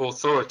have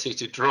authority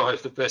to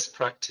drive the best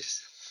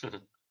practice?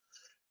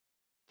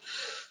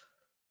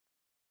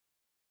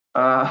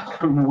 I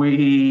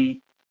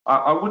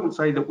wouldn't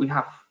say that we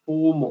have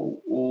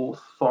formal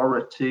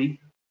authority.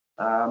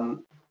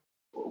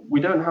 We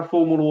don't have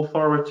formal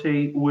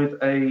authority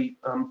with a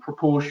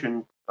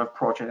proportion of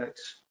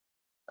projects,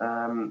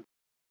 but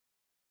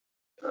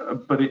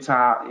it's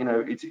our,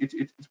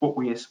 it's what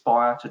we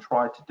aspire to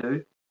try to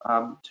do,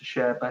 to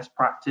share best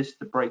practice,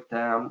 to break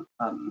down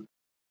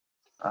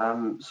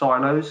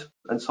silos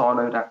and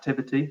siloed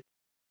activity,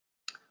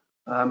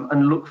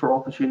 and look for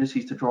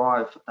opportunities to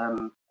drive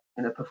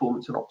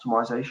performance and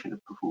optimization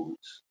of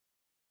performance.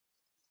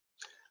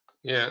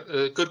 Yeah,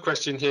 a good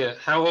question here.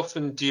 How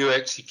often do you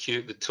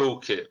execute the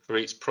toolkit for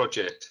each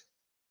project?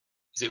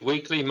 Is it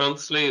weekly,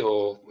 monthly,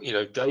 or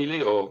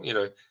daily, or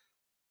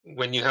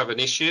when you have an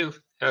issue?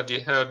 How do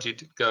you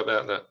go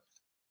about that?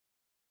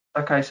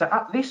 Okay, so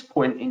at this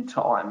point in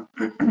time,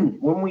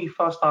 when we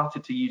first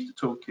started to use the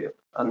toolkit,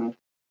 and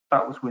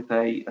that was with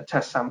a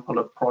test sample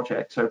of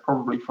project, so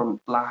probably from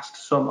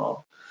last summer,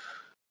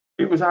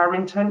 it was our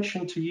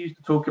intention to use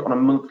the toolkit on a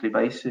monthly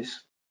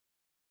basis.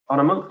 And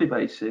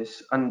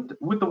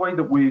with the way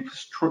that we've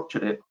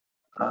structured it,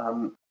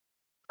 and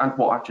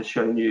what I've just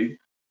shown you,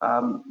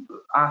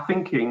 our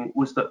thinking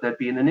was that there'd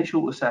be an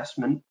initial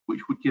assessment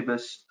which would give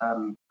us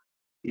a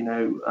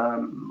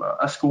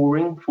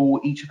scoring for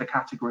each of the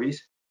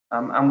categories,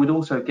 and we'd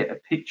also get a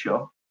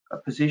picture, a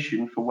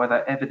position for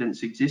whether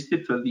evidence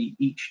existed for the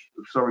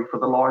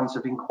lines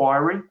of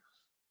inquiry.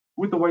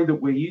 With the way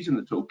that we're using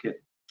the toolkit,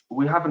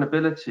 we have an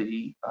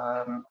ability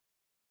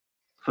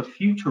for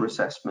future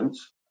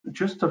assessments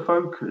just to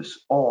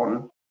focus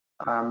on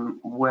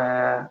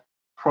where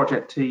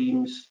project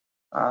teams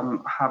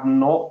have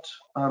not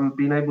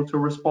been able to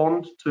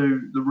respond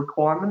to the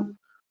requirement.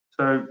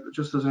 So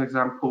just as an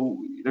example,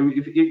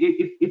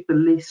 if the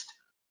list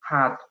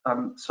had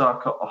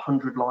circa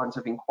 100 lines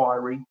of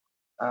inquiry,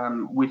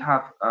 we'd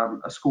have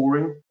a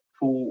scoring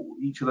for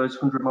each of those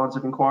 100 lines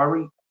of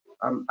inquiry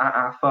at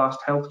our first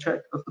health check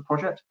of the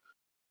project.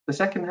 The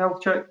second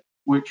health check,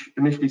 which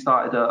initially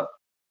started a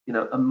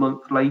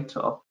month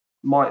later,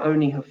 might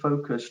only have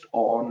focused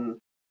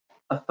on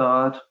a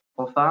third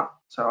of that.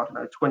 So I don't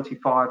know,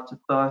 25 to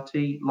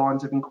 30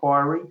 lines of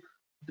inquiry,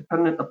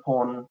 dependent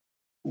upon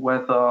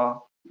whether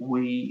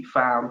we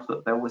found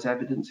that there was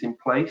evidence in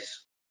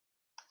place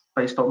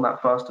based on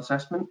that first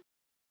assessment.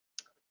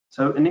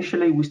 So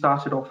initially we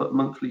started off at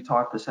monthly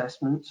type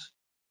assessments,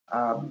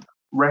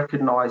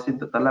 recognizing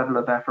that the level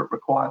of effort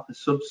required for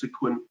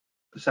subsequent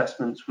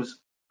assessments was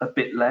a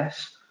bit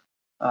less.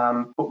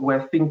 But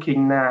we're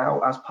thinking now,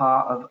 as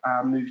part of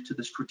our move to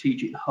the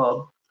strategic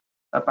hub,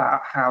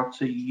 about how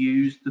to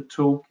use the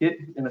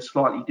toolkit in a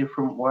slightly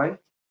different way.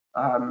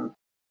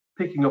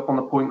 Picking up on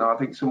the point that I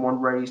think someone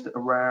raised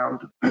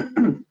around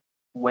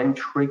when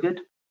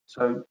triggered.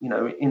 So,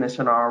 in a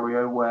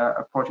scenario where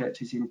a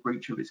project is in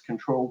breach of its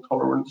control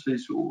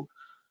tolerances or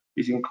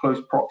is in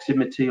close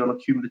proximity on a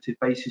cumulative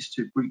basis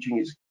to breaching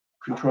its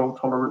control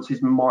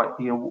tolerances, might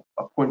be a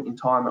point in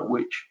time at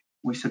which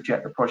we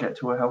subject the project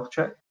to a health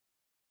check.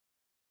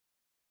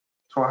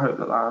 So I hope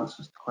that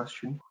answers the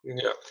question.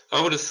 Yeah,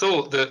 I would have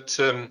thought that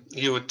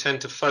you would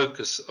tend to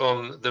focus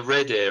on the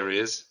red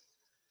areas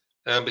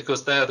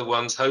because they're the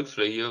ones,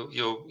 hopefully,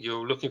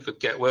 you're looking for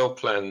get well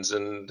plans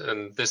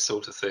and this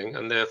sort of thing,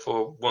 and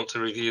therefore want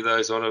to review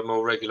those on a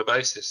more regular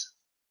basis.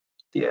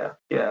 Yeah.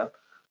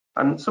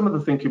 And some of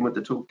the thinking with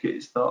the toolkit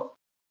is that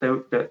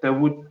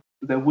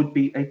there would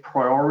be a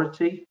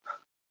priority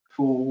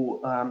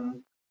for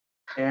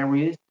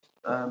areas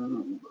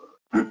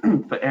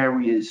for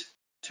areas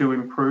to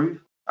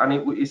improve, and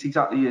it's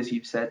exactly as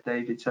you've said,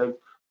 David. So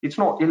it's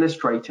not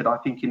illustrated, I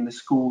think, in the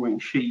scoring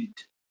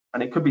sheet,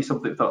 and it could be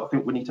something that I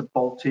think we need to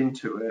bolt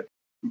into it,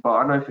 but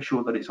I know for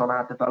sure that it's on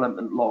our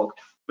development log.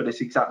 But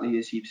it's exactly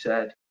as you've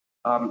said,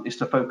 is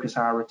to focus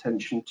our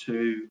attention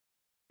to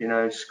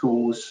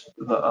scores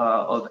that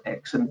are of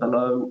X and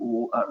below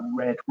or at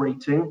red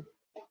rating.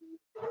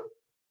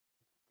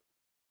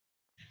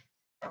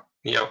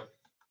 Yeah,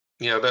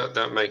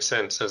 that makes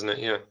sense, doesn't it?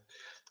 Yeah.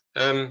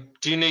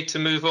 Do you need to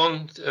move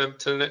on to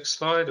the next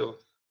slide, or?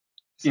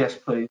 Yes,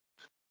 please.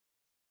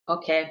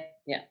 Okay.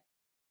 Yeah.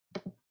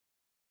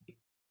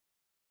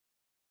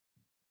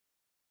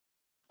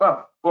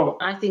 Well,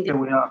 I think here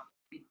we are.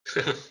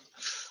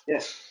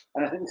 Yes,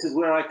 and I think this is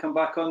where I come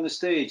back on the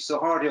stage. So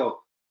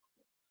Hardial,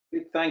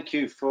 big thank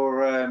you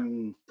for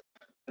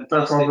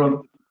No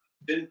problem.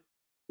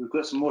 We've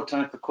got some more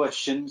time for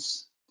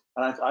questions.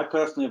 And I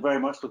personally am very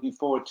much looking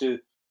forward to,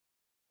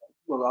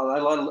 well, I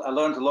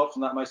learned a lot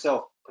from that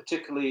myself,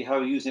 particularly how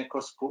you're using it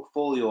across the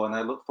portfolio. And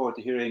I look forward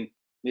to hearing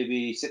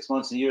maybe 6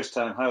 months, a year's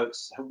time,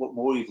 what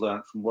more you've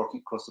learned from working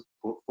across the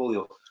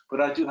portfolio.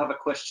 But I do have a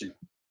question.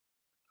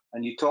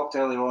 And you talked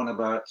earlier on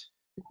about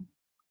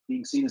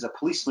being seen as a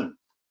policeman.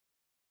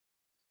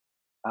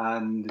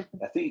 And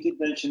I think you did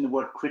mention the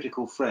word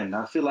critical friend.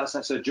 I feel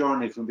that's a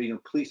journey from being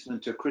a policeman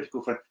to a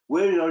critical friend.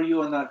 Where are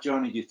you on that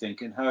journey, do you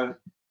think? And how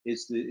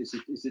is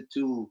the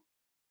tool,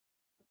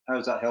 how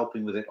is that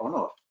helping with it or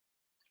not?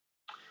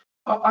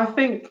 I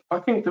think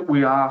that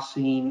we are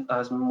seen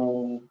as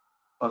more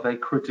of a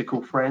critical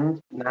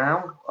friend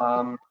now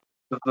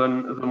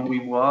than we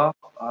were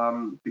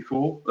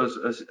before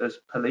as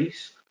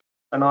police.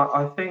 And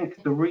I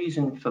think the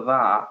reason for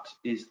that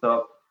is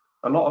that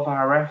a lot of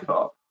our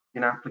effort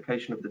in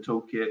application of the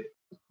toolkit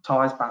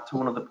ties back to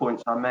one of the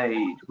points I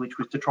made, which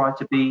was to try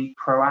to be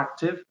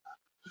proactive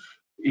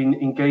in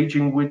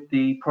engaging with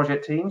the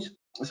project teams.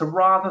 So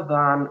rather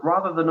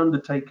than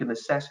undertake an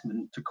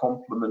assessment to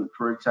complement,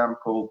 for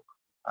example,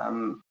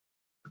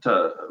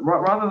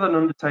 rather than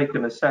undertake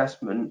an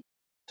assessment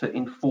to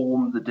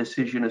inform the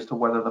decision as to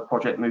whether the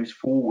project moves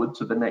forward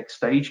to the next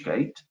stage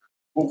gate,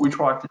 what we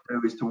try to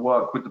do is to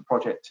work with the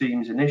project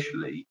teams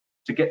initially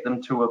to get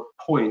them to a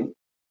point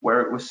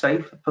where it was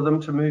safe for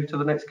them to move to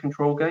the next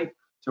control gate.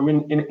 So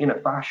in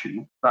a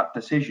fashion, that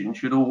decision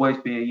should always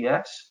be a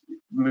yes,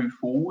 move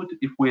forward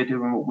if we're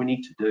doing what we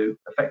need to do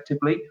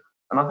effectively.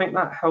 And I think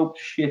that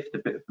helps shift a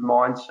bit of the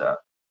mindset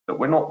that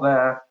we're not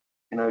there,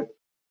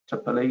 to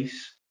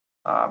police,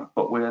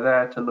 but we're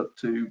there to look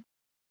to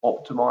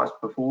optimize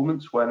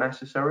performance where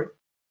necessary.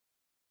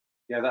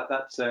 Yeah,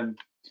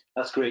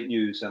 that's great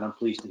news, and I'm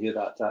pleased to hear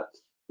that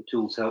the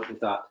tools help with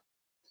that.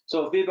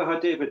 So, Weber,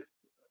 David,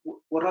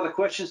 what other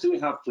questions do we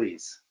have,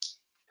 please?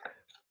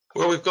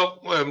 Well, we've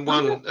got one.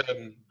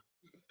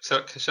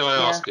 Shall I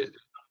ask it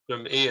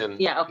from Ian?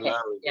 Yeah. Okay.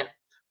 Lowry.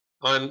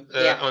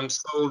 Yeah. I'm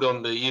sold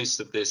on the use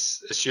of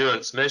this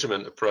assurance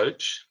measurement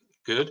approach.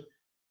 Good,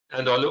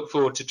 and I look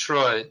forward to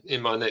try it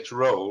in my next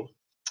role.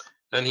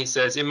 And he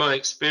says, in my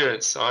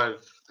experience,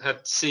 I've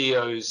had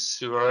CEOs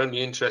who are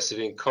only interested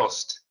in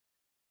cost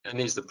and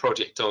is the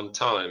project on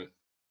time.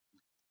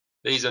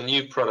 These are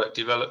new product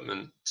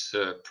development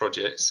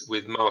projects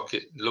with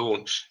market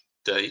launch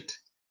date.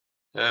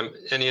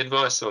 Any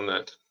advice on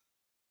that?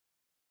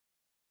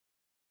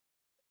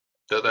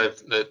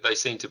 That they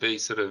seem to be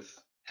sort of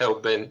hell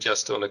bent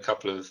just on a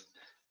couple of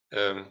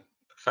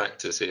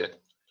factors here.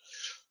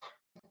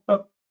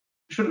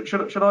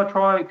 Should I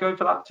try go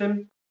for that,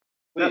 Tim?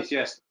 Please,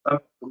 yes.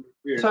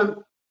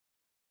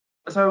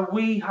 So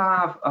we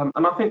have,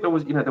 and I think there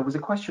was a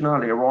question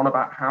earlier on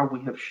about how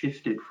we have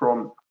shifted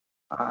from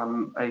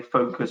a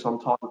focus on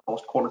time,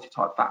 cost, quality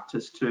type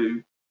factors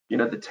to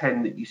the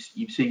 10 that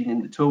you've seen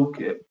in the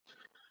toolkit.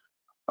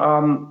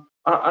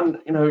 And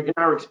in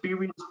our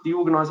experience, the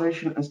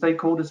organisation and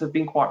stakeholders have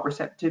been quite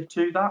receptive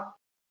to that.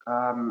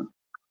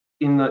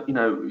 In that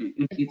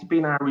it's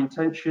been our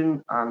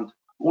intention, and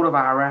all of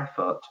our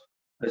effort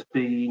has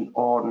been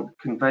on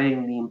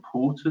conveying the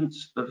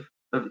importance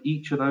of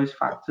each of those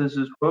factors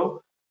as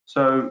well.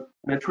 So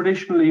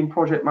traditionally in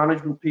project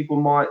management, people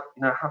might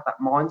have that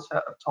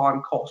mindset of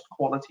time, cost,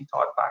 quality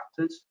type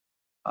factors,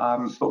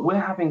 but we're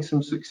having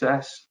some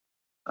success,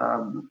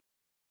 some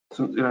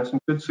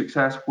good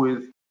success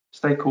with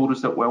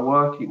stakeholders that we're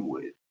working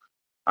with.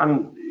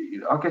 And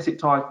I guess it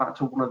ties back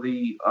to one of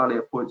the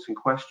earlier points and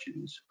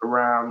questions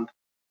around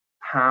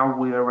how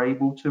we are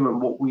able to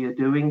and what we are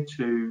doing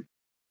to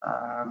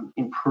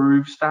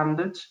improve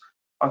standards.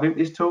 I think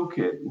this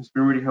toolkit has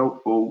been really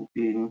helpful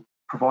in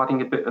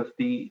providing a bit of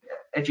the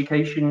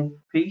education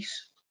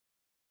piece.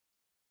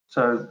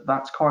 So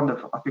that's kind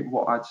of, I think,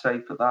 what I'd say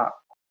for that.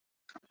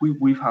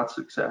 We've had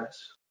success.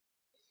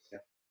 Yeah.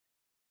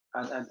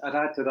 And I'd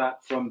add to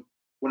that, from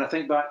when I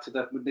think back to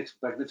that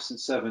Magnificent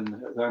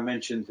Seven who I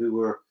mentioned, who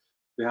were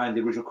behind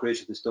the original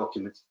creation of this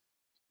document,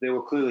 they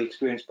were clearly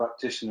experienced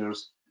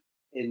practitioners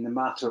in the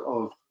matter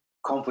of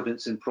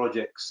confidence in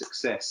project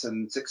success.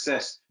 And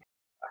success,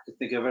 I could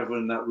think of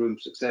everyone in that room,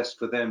 success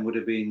for them would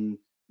have been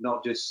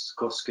not just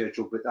cost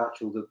schedule, but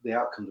actual the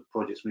outcome of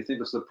projects. When you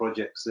think of the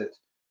projects that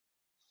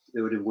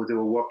they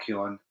were working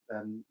on,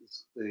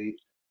 the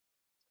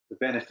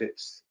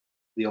benefits,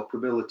 the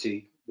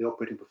operability, the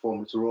operating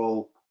performance are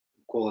all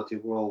quality,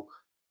 were all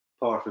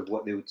part of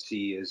what they would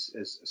see as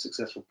a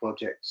successful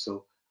project.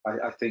 So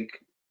I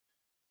think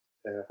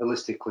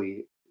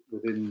holistically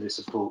within this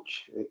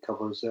approach,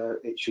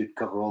 it should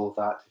cover all of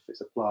that if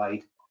it's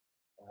applied.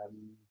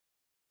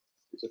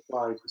 It's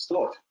applied with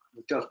thought,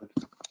 with judgment.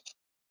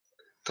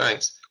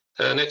 Thanks.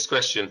 Next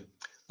question.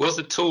 Was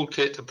the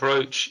toolkit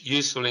approach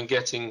useful in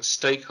getting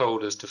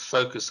stakeholders to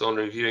focus on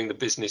reviewing the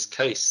business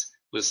case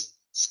was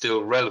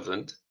still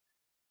relevant,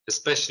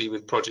 especially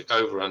with project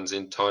overruns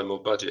in time or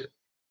budget?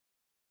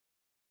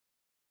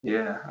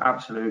 Yeah,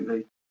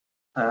 absolutely.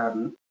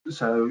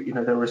 So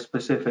there are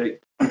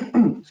specific,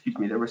 excuse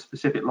me, there are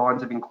specific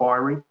lines of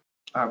inquiry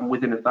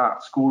within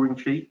that scoring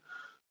sheet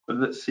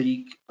that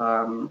seek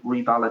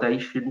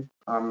revalidation,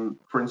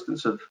 for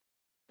instance, of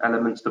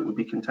elements that would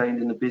be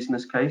contained in the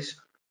business case.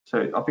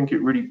 So I think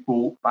it really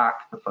brought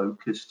back the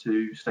focus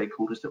to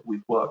stakeholders that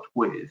we've worked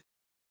with.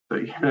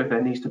 But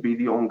there needs to be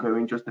the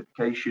ongoing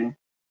justification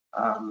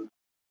and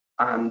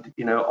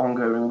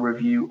ongoing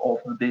review of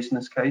the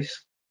business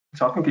case.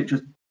 So I think it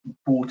just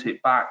brought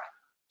it back.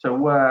 So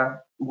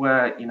where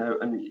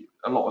and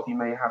a lot of you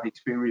may have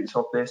experience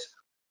of this,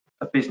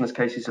 a business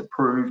case is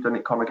approved and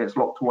it kind of gets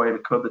locked away in a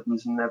cupboard and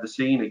is never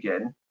seen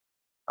again.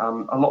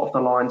 A lot of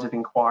the lines of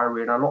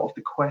inquiry and a lot of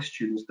the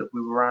questions that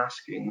we were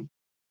asking,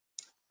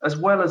 as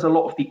well as a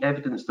lot of the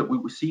evidence that we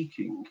were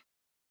seeking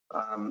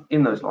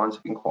in those lines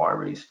of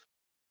inquiries,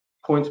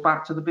 points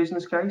back to the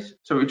business case.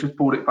 So it just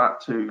brought it back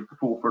to the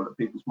forefront of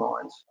people's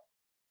minds.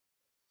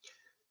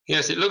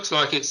 Yes, it looks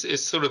like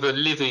it's sort of a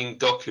living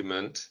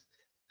document,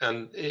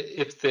 and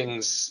if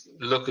things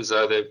look as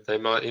though they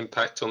might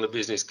impact on the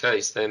business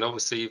case, then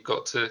obviously you've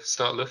got to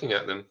start looking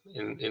at them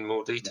in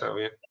more detail.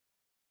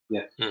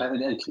 Yeah.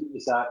 And key to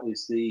that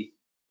is the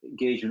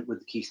engagement with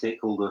the key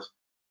stakeholders.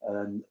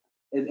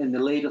 In the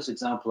latest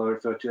example I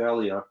referred to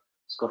earlier,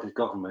 Scottish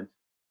Government,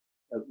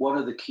 one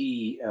of the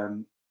key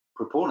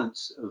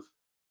proponents of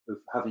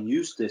having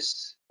used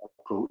this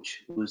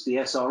approach was the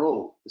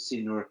SRO, the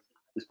Senior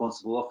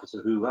Responsible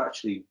Officer, who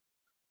actually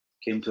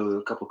came to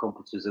a couple of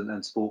conferences and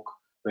then spoke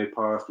very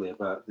powerfully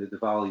about the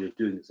value of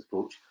doing this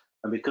approach.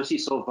 And because he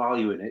saw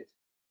value in it,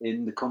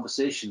 in the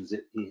conversations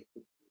that he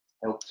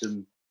helped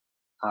him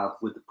have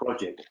with the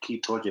project, a key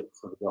project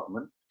for the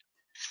government,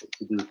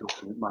 to do with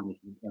document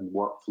management and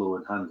workflow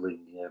and handling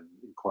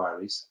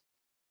inquiries.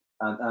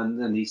 And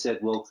then he said,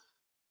 well,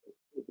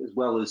 as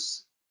well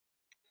as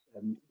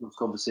those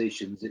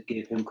conversations, it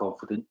gave him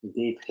confidence, it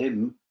gave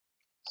him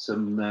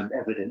some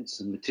evidence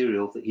and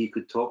material that he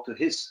could talk to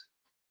his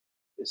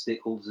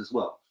stakeholders as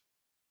well.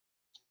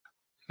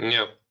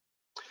 Yeah.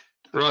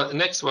 Right, the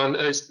next one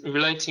is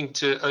relating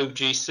to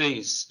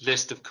OGC's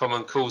list of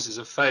common causes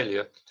of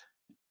failure.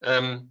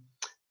 And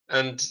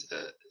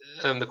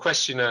the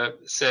questioner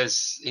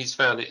says he's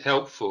found it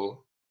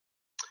helpful.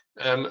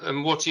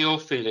 And what are your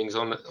feelings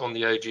on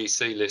the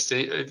OGC list?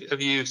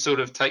 Have you sort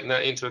of taken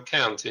that into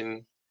account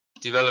in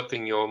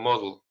developing your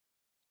model,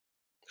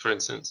 for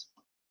instance?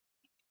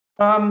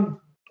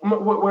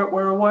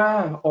 We're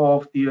aware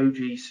of the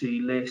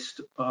OGC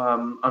list,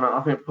 and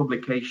I think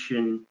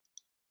publication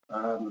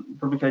from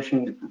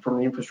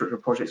the Infrastructure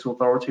Projects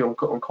Authority on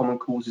common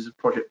causes of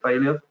project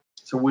failure.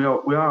 So we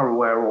are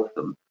aware of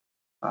them,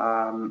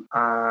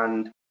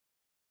 and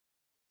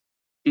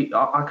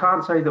I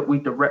can't say that we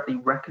directly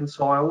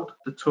reconciled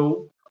the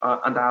tool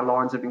and our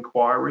lines of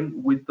inquiry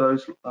with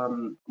those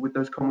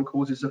common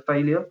causes of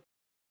failure,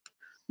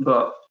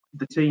 but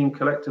the team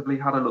collectively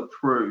had a look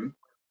through,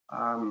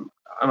 and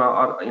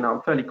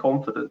I'm fairly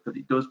confident that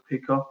it does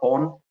pick up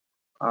on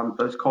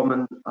those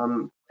common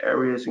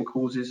areas and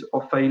causes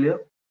of failure.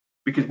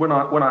 Because when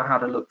I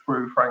had a look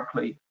through,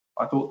 frankly,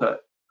 I thought that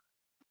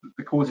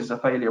the causes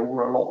of failure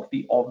were a lot of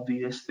the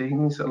obvious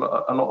things, a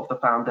lot of the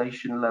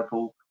foundation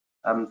level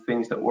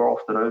things that were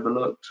often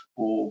overlooked,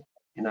 or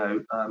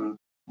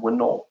were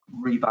not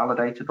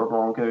revalidated on an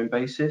ongoing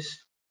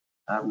basis.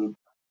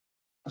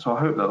 So I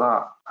hope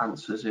that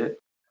answers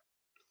it.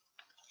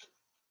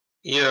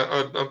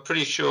 Yeah, I'm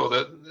pretty sure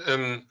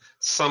that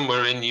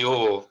somewhere in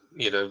your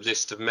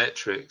list of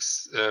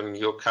metrics,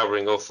 you're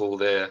covering off all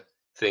their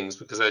things,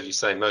 because as you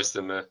say, most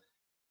of them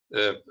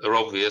are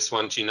obvious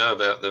once you know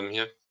about them.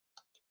 Yeah.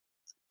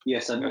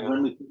 Yes, and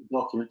when we put the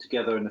document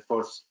together in the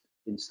first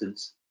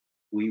instance,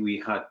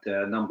 we had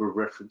a number of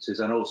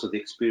references, and also the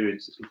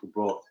experience that people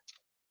brought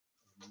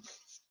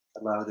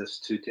allowed us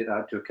to take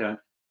that into account.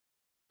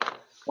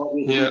 What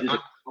we did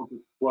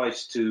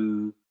twice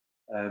to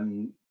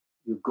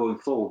going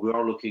forward, we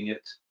are looking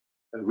at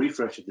a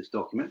refresh of this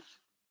document.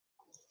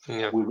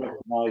 Yeah. We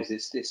recognise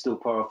it's still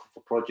powerful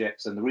for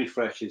projects, and the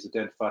refresh has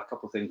identified a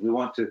couple of things. We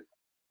want to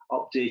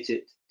update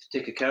it to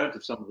take account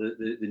of some of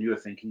the newer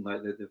thinking,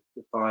 like the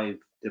 5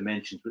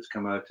 dimensions which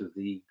come out of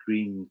the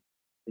green,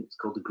 I think it's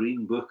called the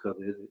Green Book, or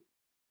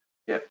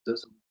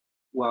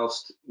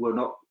whilst we're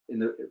not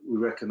we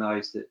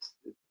recognise that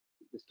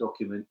this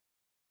document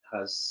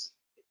has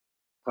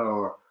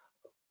power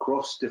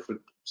across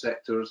different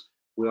sectors.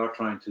 We are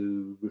trying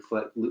to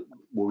reflect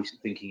more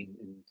recent thinking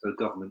in the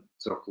government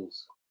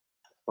circles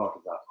as part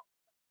of that.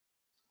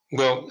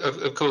 Well,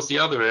 of course, the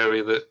other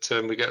area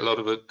that we get a lot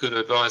of good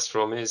advice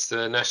from is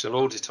the National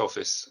Audit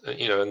Office,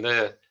 and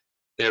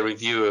their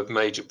review of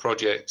major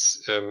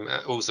projects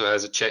also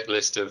has a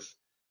checklist of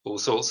all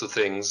sorts of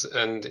things,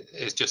 and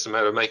it's just a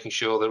matter of making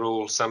sure they're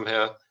all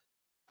somehow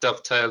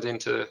dovetailed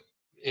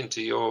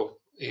into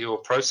your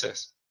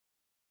process.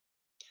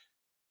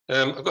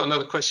 I've got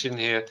another question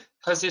here.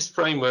 Has this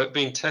framework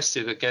been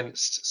tested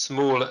against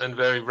small and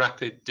very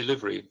rapid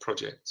delivery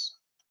projects?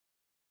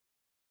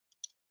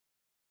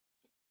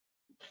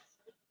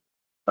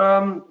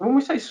 When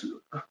we say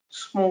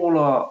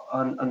smaller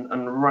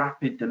and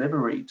rapid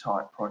delivery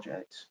type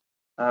projects,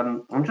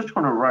 I'm just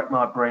trying to rack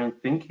my brain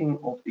thinking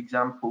of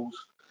examples.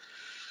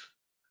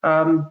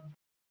 Well,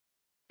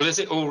 is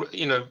it all,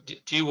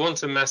 do you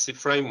want a massive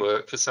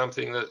framework for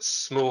something that's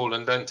small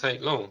and don't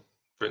take long,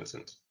 for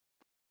instance?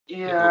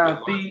 Yeah,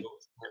 so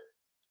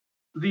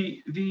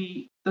the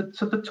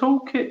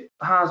toolkit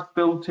has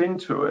built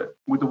into it,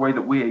 with the way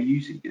that we are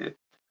using it,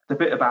 the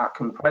bit about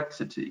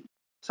complexity.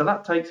 So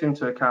that takes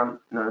into account,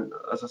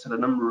 as I said, a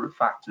number of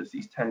factors,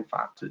 these 10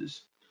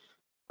 factors.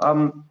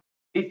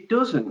 It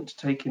doesn't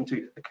take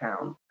into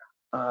account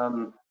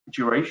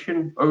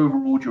duration,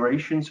 overall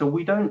duration. So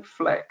we don't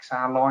flex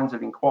our lines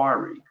of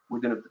inquiry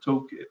within the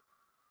toolkit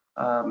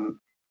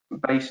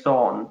based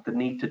on the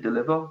need to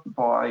deliver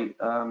by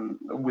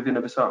within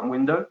a certain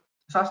window.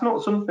 So that's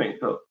not something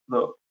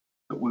that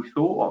we've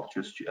thought of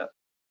just yet,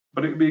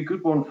 but it would be a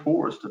good one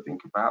for us to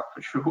think about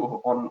for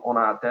sure on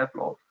our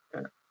devlog.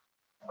 Yeah.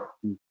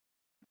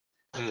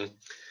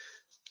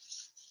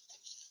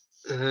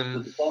 The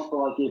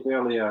example I gave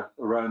earlier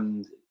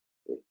around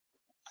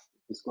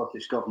the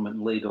Scottish Government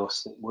and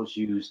Leidos that was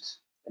used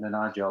in an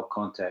agile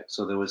context,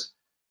 so there was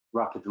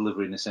rapid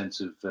delivery in the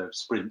sense of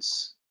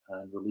sprints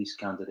and release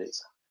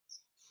candidates.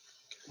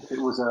 If it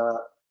was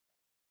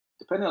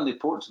depending on the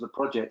importance of the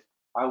project,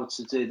 I would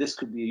say this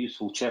could be a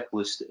useful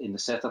checklist in the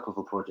setup of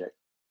a project.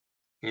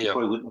 Yeah. You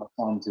probably wouldn't have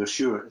time to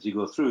assure it as you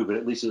go through, but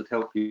at least it would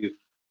help you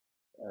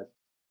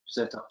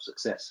set up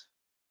success.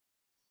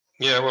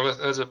 Yeah, well,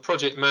 as a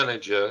project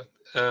manager,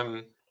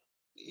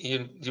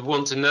 you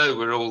want to know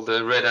where all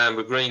the red,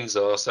 amber, greens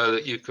are, so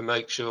that you can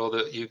make sure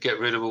that you get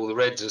rid of all the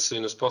reds as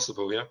soon as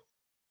possible. Yeah.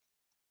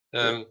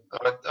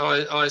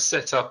 I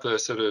set up a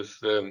sort of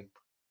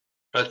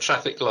a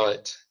traffic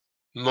light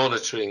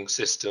monitoring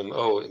system.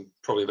 Oh,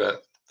 probably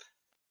about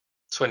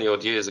 20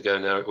 odd years ago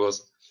now it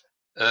was.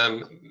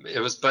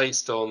 It was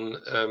based on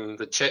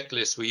the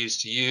checklist we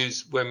used to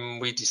use when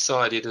we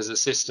decided as a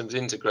systems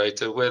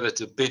integrator whether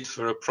to bid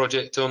for a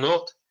project or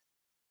not.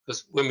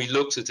 Because when we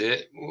looked at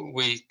it,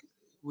 we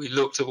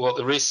looked at what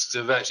the risks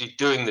of actually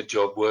doing the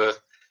job were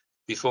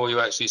before you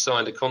actually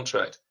signed a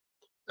contract.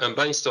 And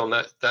based on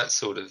that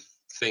sort of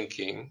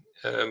thinking,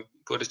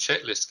 put a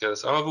checklist together.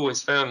 So I've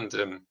always found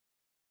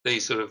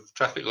these sort of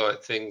traffic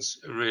light things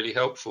really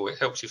helpful. It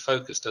helps you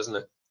focus, doesn't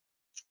it?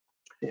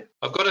 Yeah.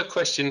 I've got a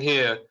question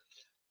here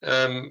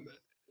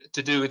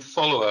to do with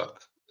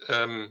follow-up.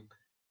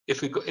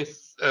 If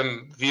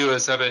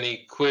viewers have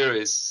any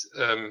queries,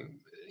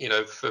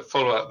 for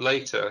follow-up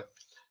later,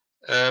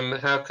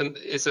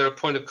 is there a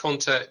point of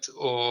contact,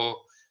 or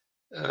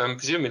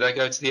presumably they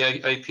go to the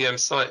APM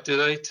site, do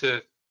they,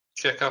 to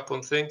check up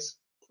on things,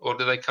 or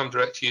do they come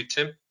direct to you,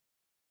 Tim?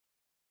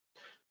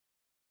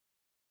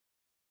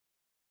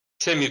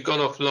 Tim, you've gone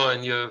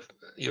offline.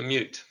 You're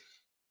mute.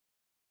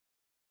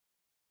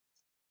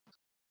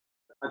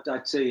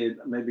 I'd say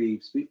maybe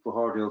speak for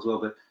Hardial as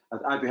well, but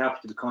I'd be happy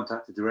to be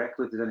contacted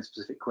directly if there's any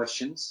specific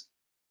questions.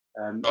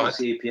 Right.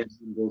 Obviously, APM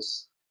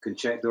members can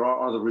check. There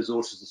are other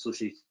resources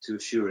associated to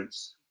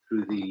assurance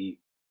through the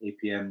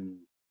APM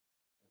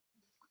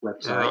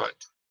website.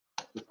 Right.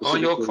 Are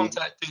your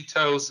contact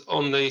details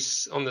on the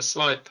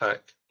slide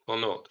pack or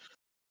not?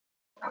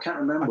 I can't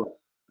remember.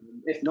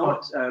 If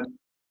not,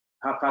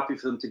 happy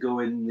for them to go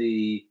in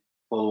the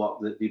follow-up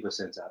that Viva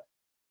sent out.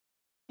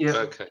 Yeah.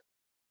 Okay.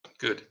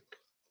 Good.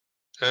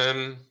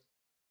 I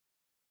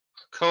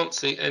can't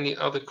see any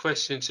other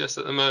questions just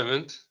at the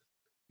moment,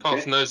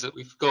 apart from those that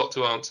we've got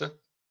to answer.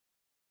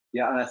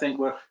 Yeah, and I think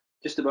we're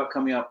just about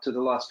coming up to the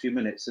last few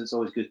minutes. So it's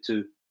always good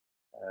to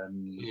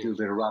do a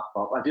bit of wrap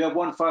up. I do have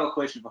one final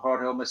question for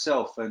Hardial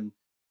myself, and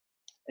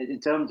in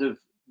terms of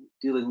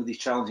dealing with these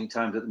challenging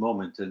times at the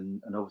moment,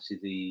 and obviously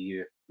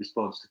the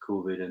response to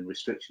COVID and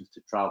restrictions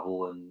to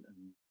travel and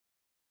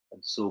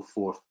so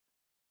forth,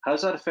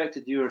 how's that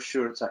affected your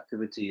assurance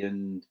activity?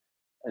 And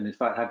in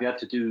fact, have you had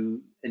to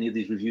do any of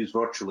these reviews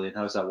virtually, and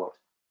how's that worked?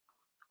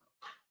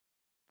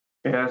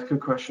 Yeah, that's a good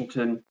question,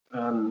 Tim.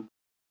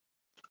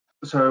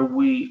 So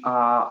we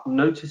are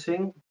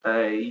noticing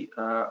a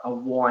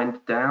wind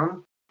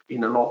down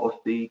in a lot of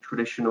the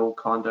traditional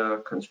kind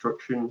of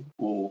construction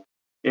or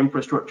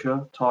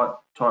infrastructure type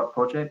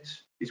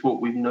projects. Is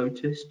what we've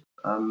noticed,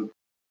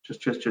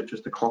 just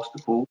across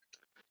the board.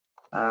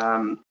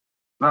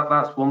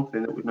 That's one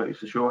thing that we've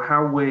noticed for sure.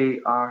 How we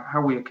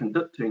are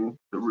conducting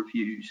the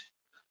reviews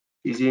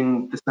is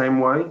in the same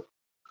way.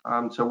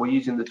 So we're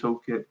using the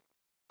toolkit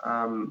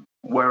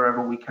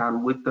wherever we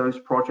can with those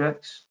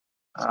projects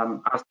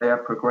as they are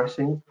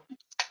progressing.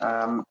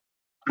 And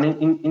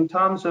in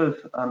terms of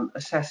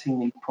assessing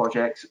these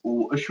projects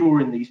or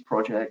assuring these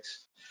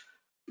projects,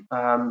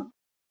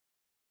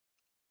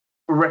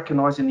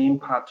 recognizing the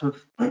impact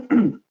of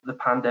the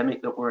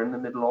pandemic that we're in the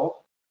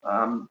middle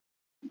of,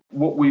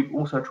 what we've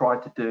also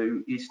tried to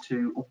do is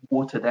to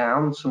water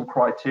down some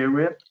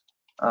criteria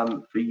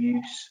for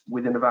use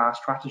within our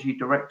strategy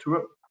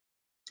directorate.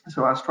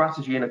 So our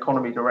strategy and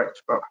economy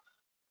directorate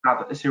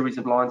have a series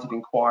of lines of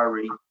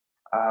inquiry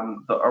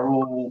that are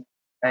all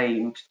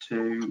aimed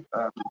to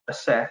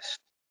assess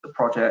the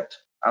project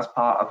as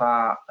part of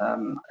our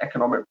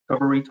economic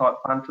recovery type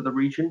plan for the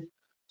region.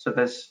 So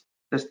there's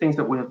things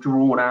that we have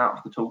drawn out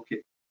of the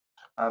toolkit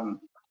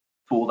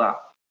for that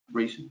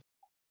reason.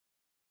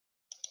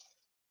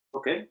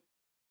 Okay,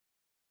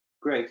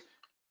 great.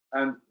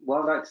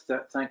 Well, I'd like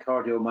to thank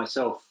Hardial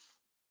myself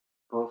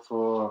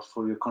for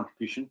your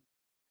contribution,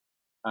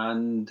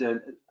 and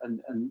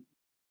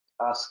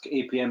ask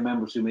APM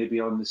members who may be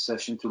on this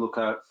session to look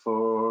out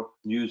for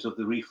news of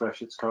the refresh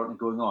that's currently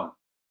going on.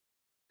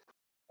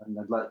 And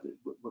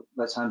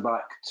let's hand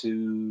back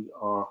to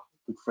our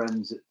good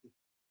friends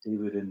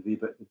David and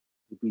Viva at the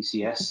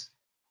BCS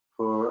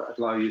for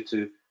allow you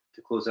to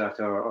close out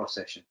our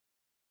session.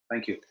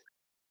 Thank you.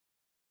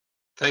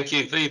 Thank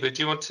you. Viva,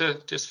 do you want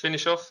to just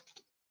finish off?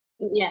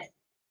 Yes.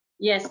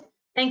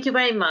 Thank you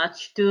very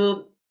much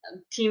to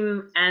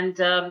Tim and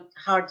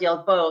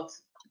Hardial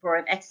both for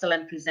an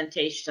excellent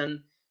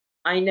presentation.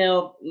 I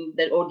know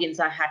the audience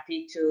are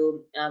happy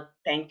to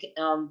thank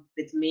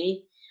with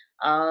me.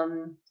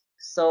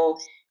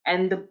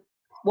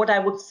 What I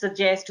would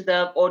suggest to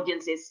the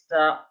audience is,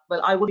 we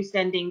would be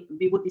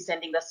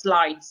sending the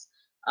slides,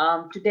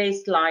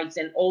 today's slides,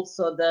 and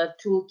also the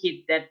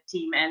toolkit that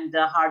Tim and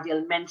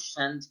Hardial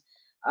mentioned,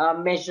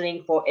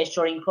 measuring for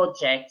assuring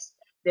projects.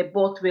 They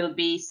both will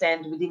be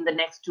sent within the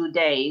next 2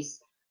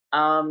 days.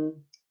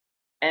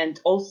 And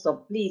also,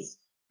 please,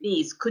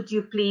 could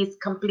you please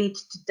complete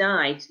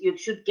tonight? You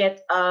should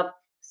get a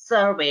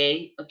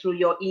survey through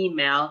your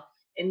email.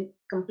 and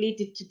complete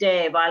it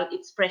today while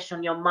it's fresh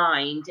on your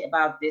mind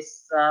about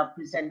this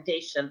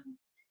presentation,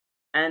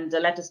 and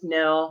let us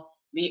know.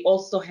 We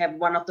also have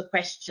one of the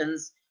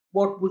questions: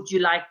 what would you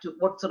like to,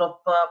 what sort of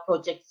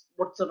projects,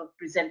 what sort of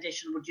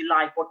presentation would you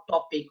like, what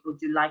topic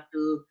would you like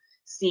to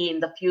see in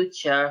the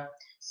future?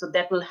 So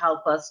that will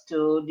help us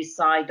to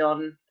decide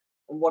on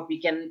what we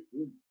can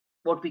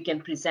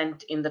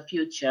present in the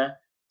future.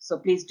 So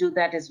please do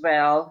that as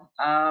well.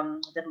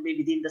 That will be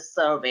within the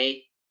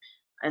survey.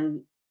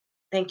 And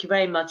thank you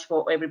very much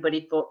for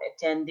everybody for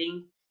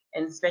attending,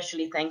 and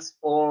especially thanks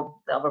for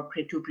our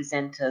two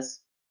presenters.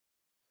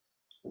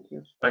 Thank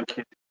you. Thank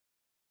you.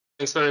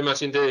 Thanks very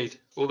much indeed.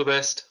 All the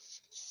best.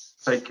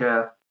 Take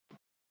care.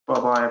 Bye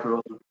bye,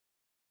 everyone.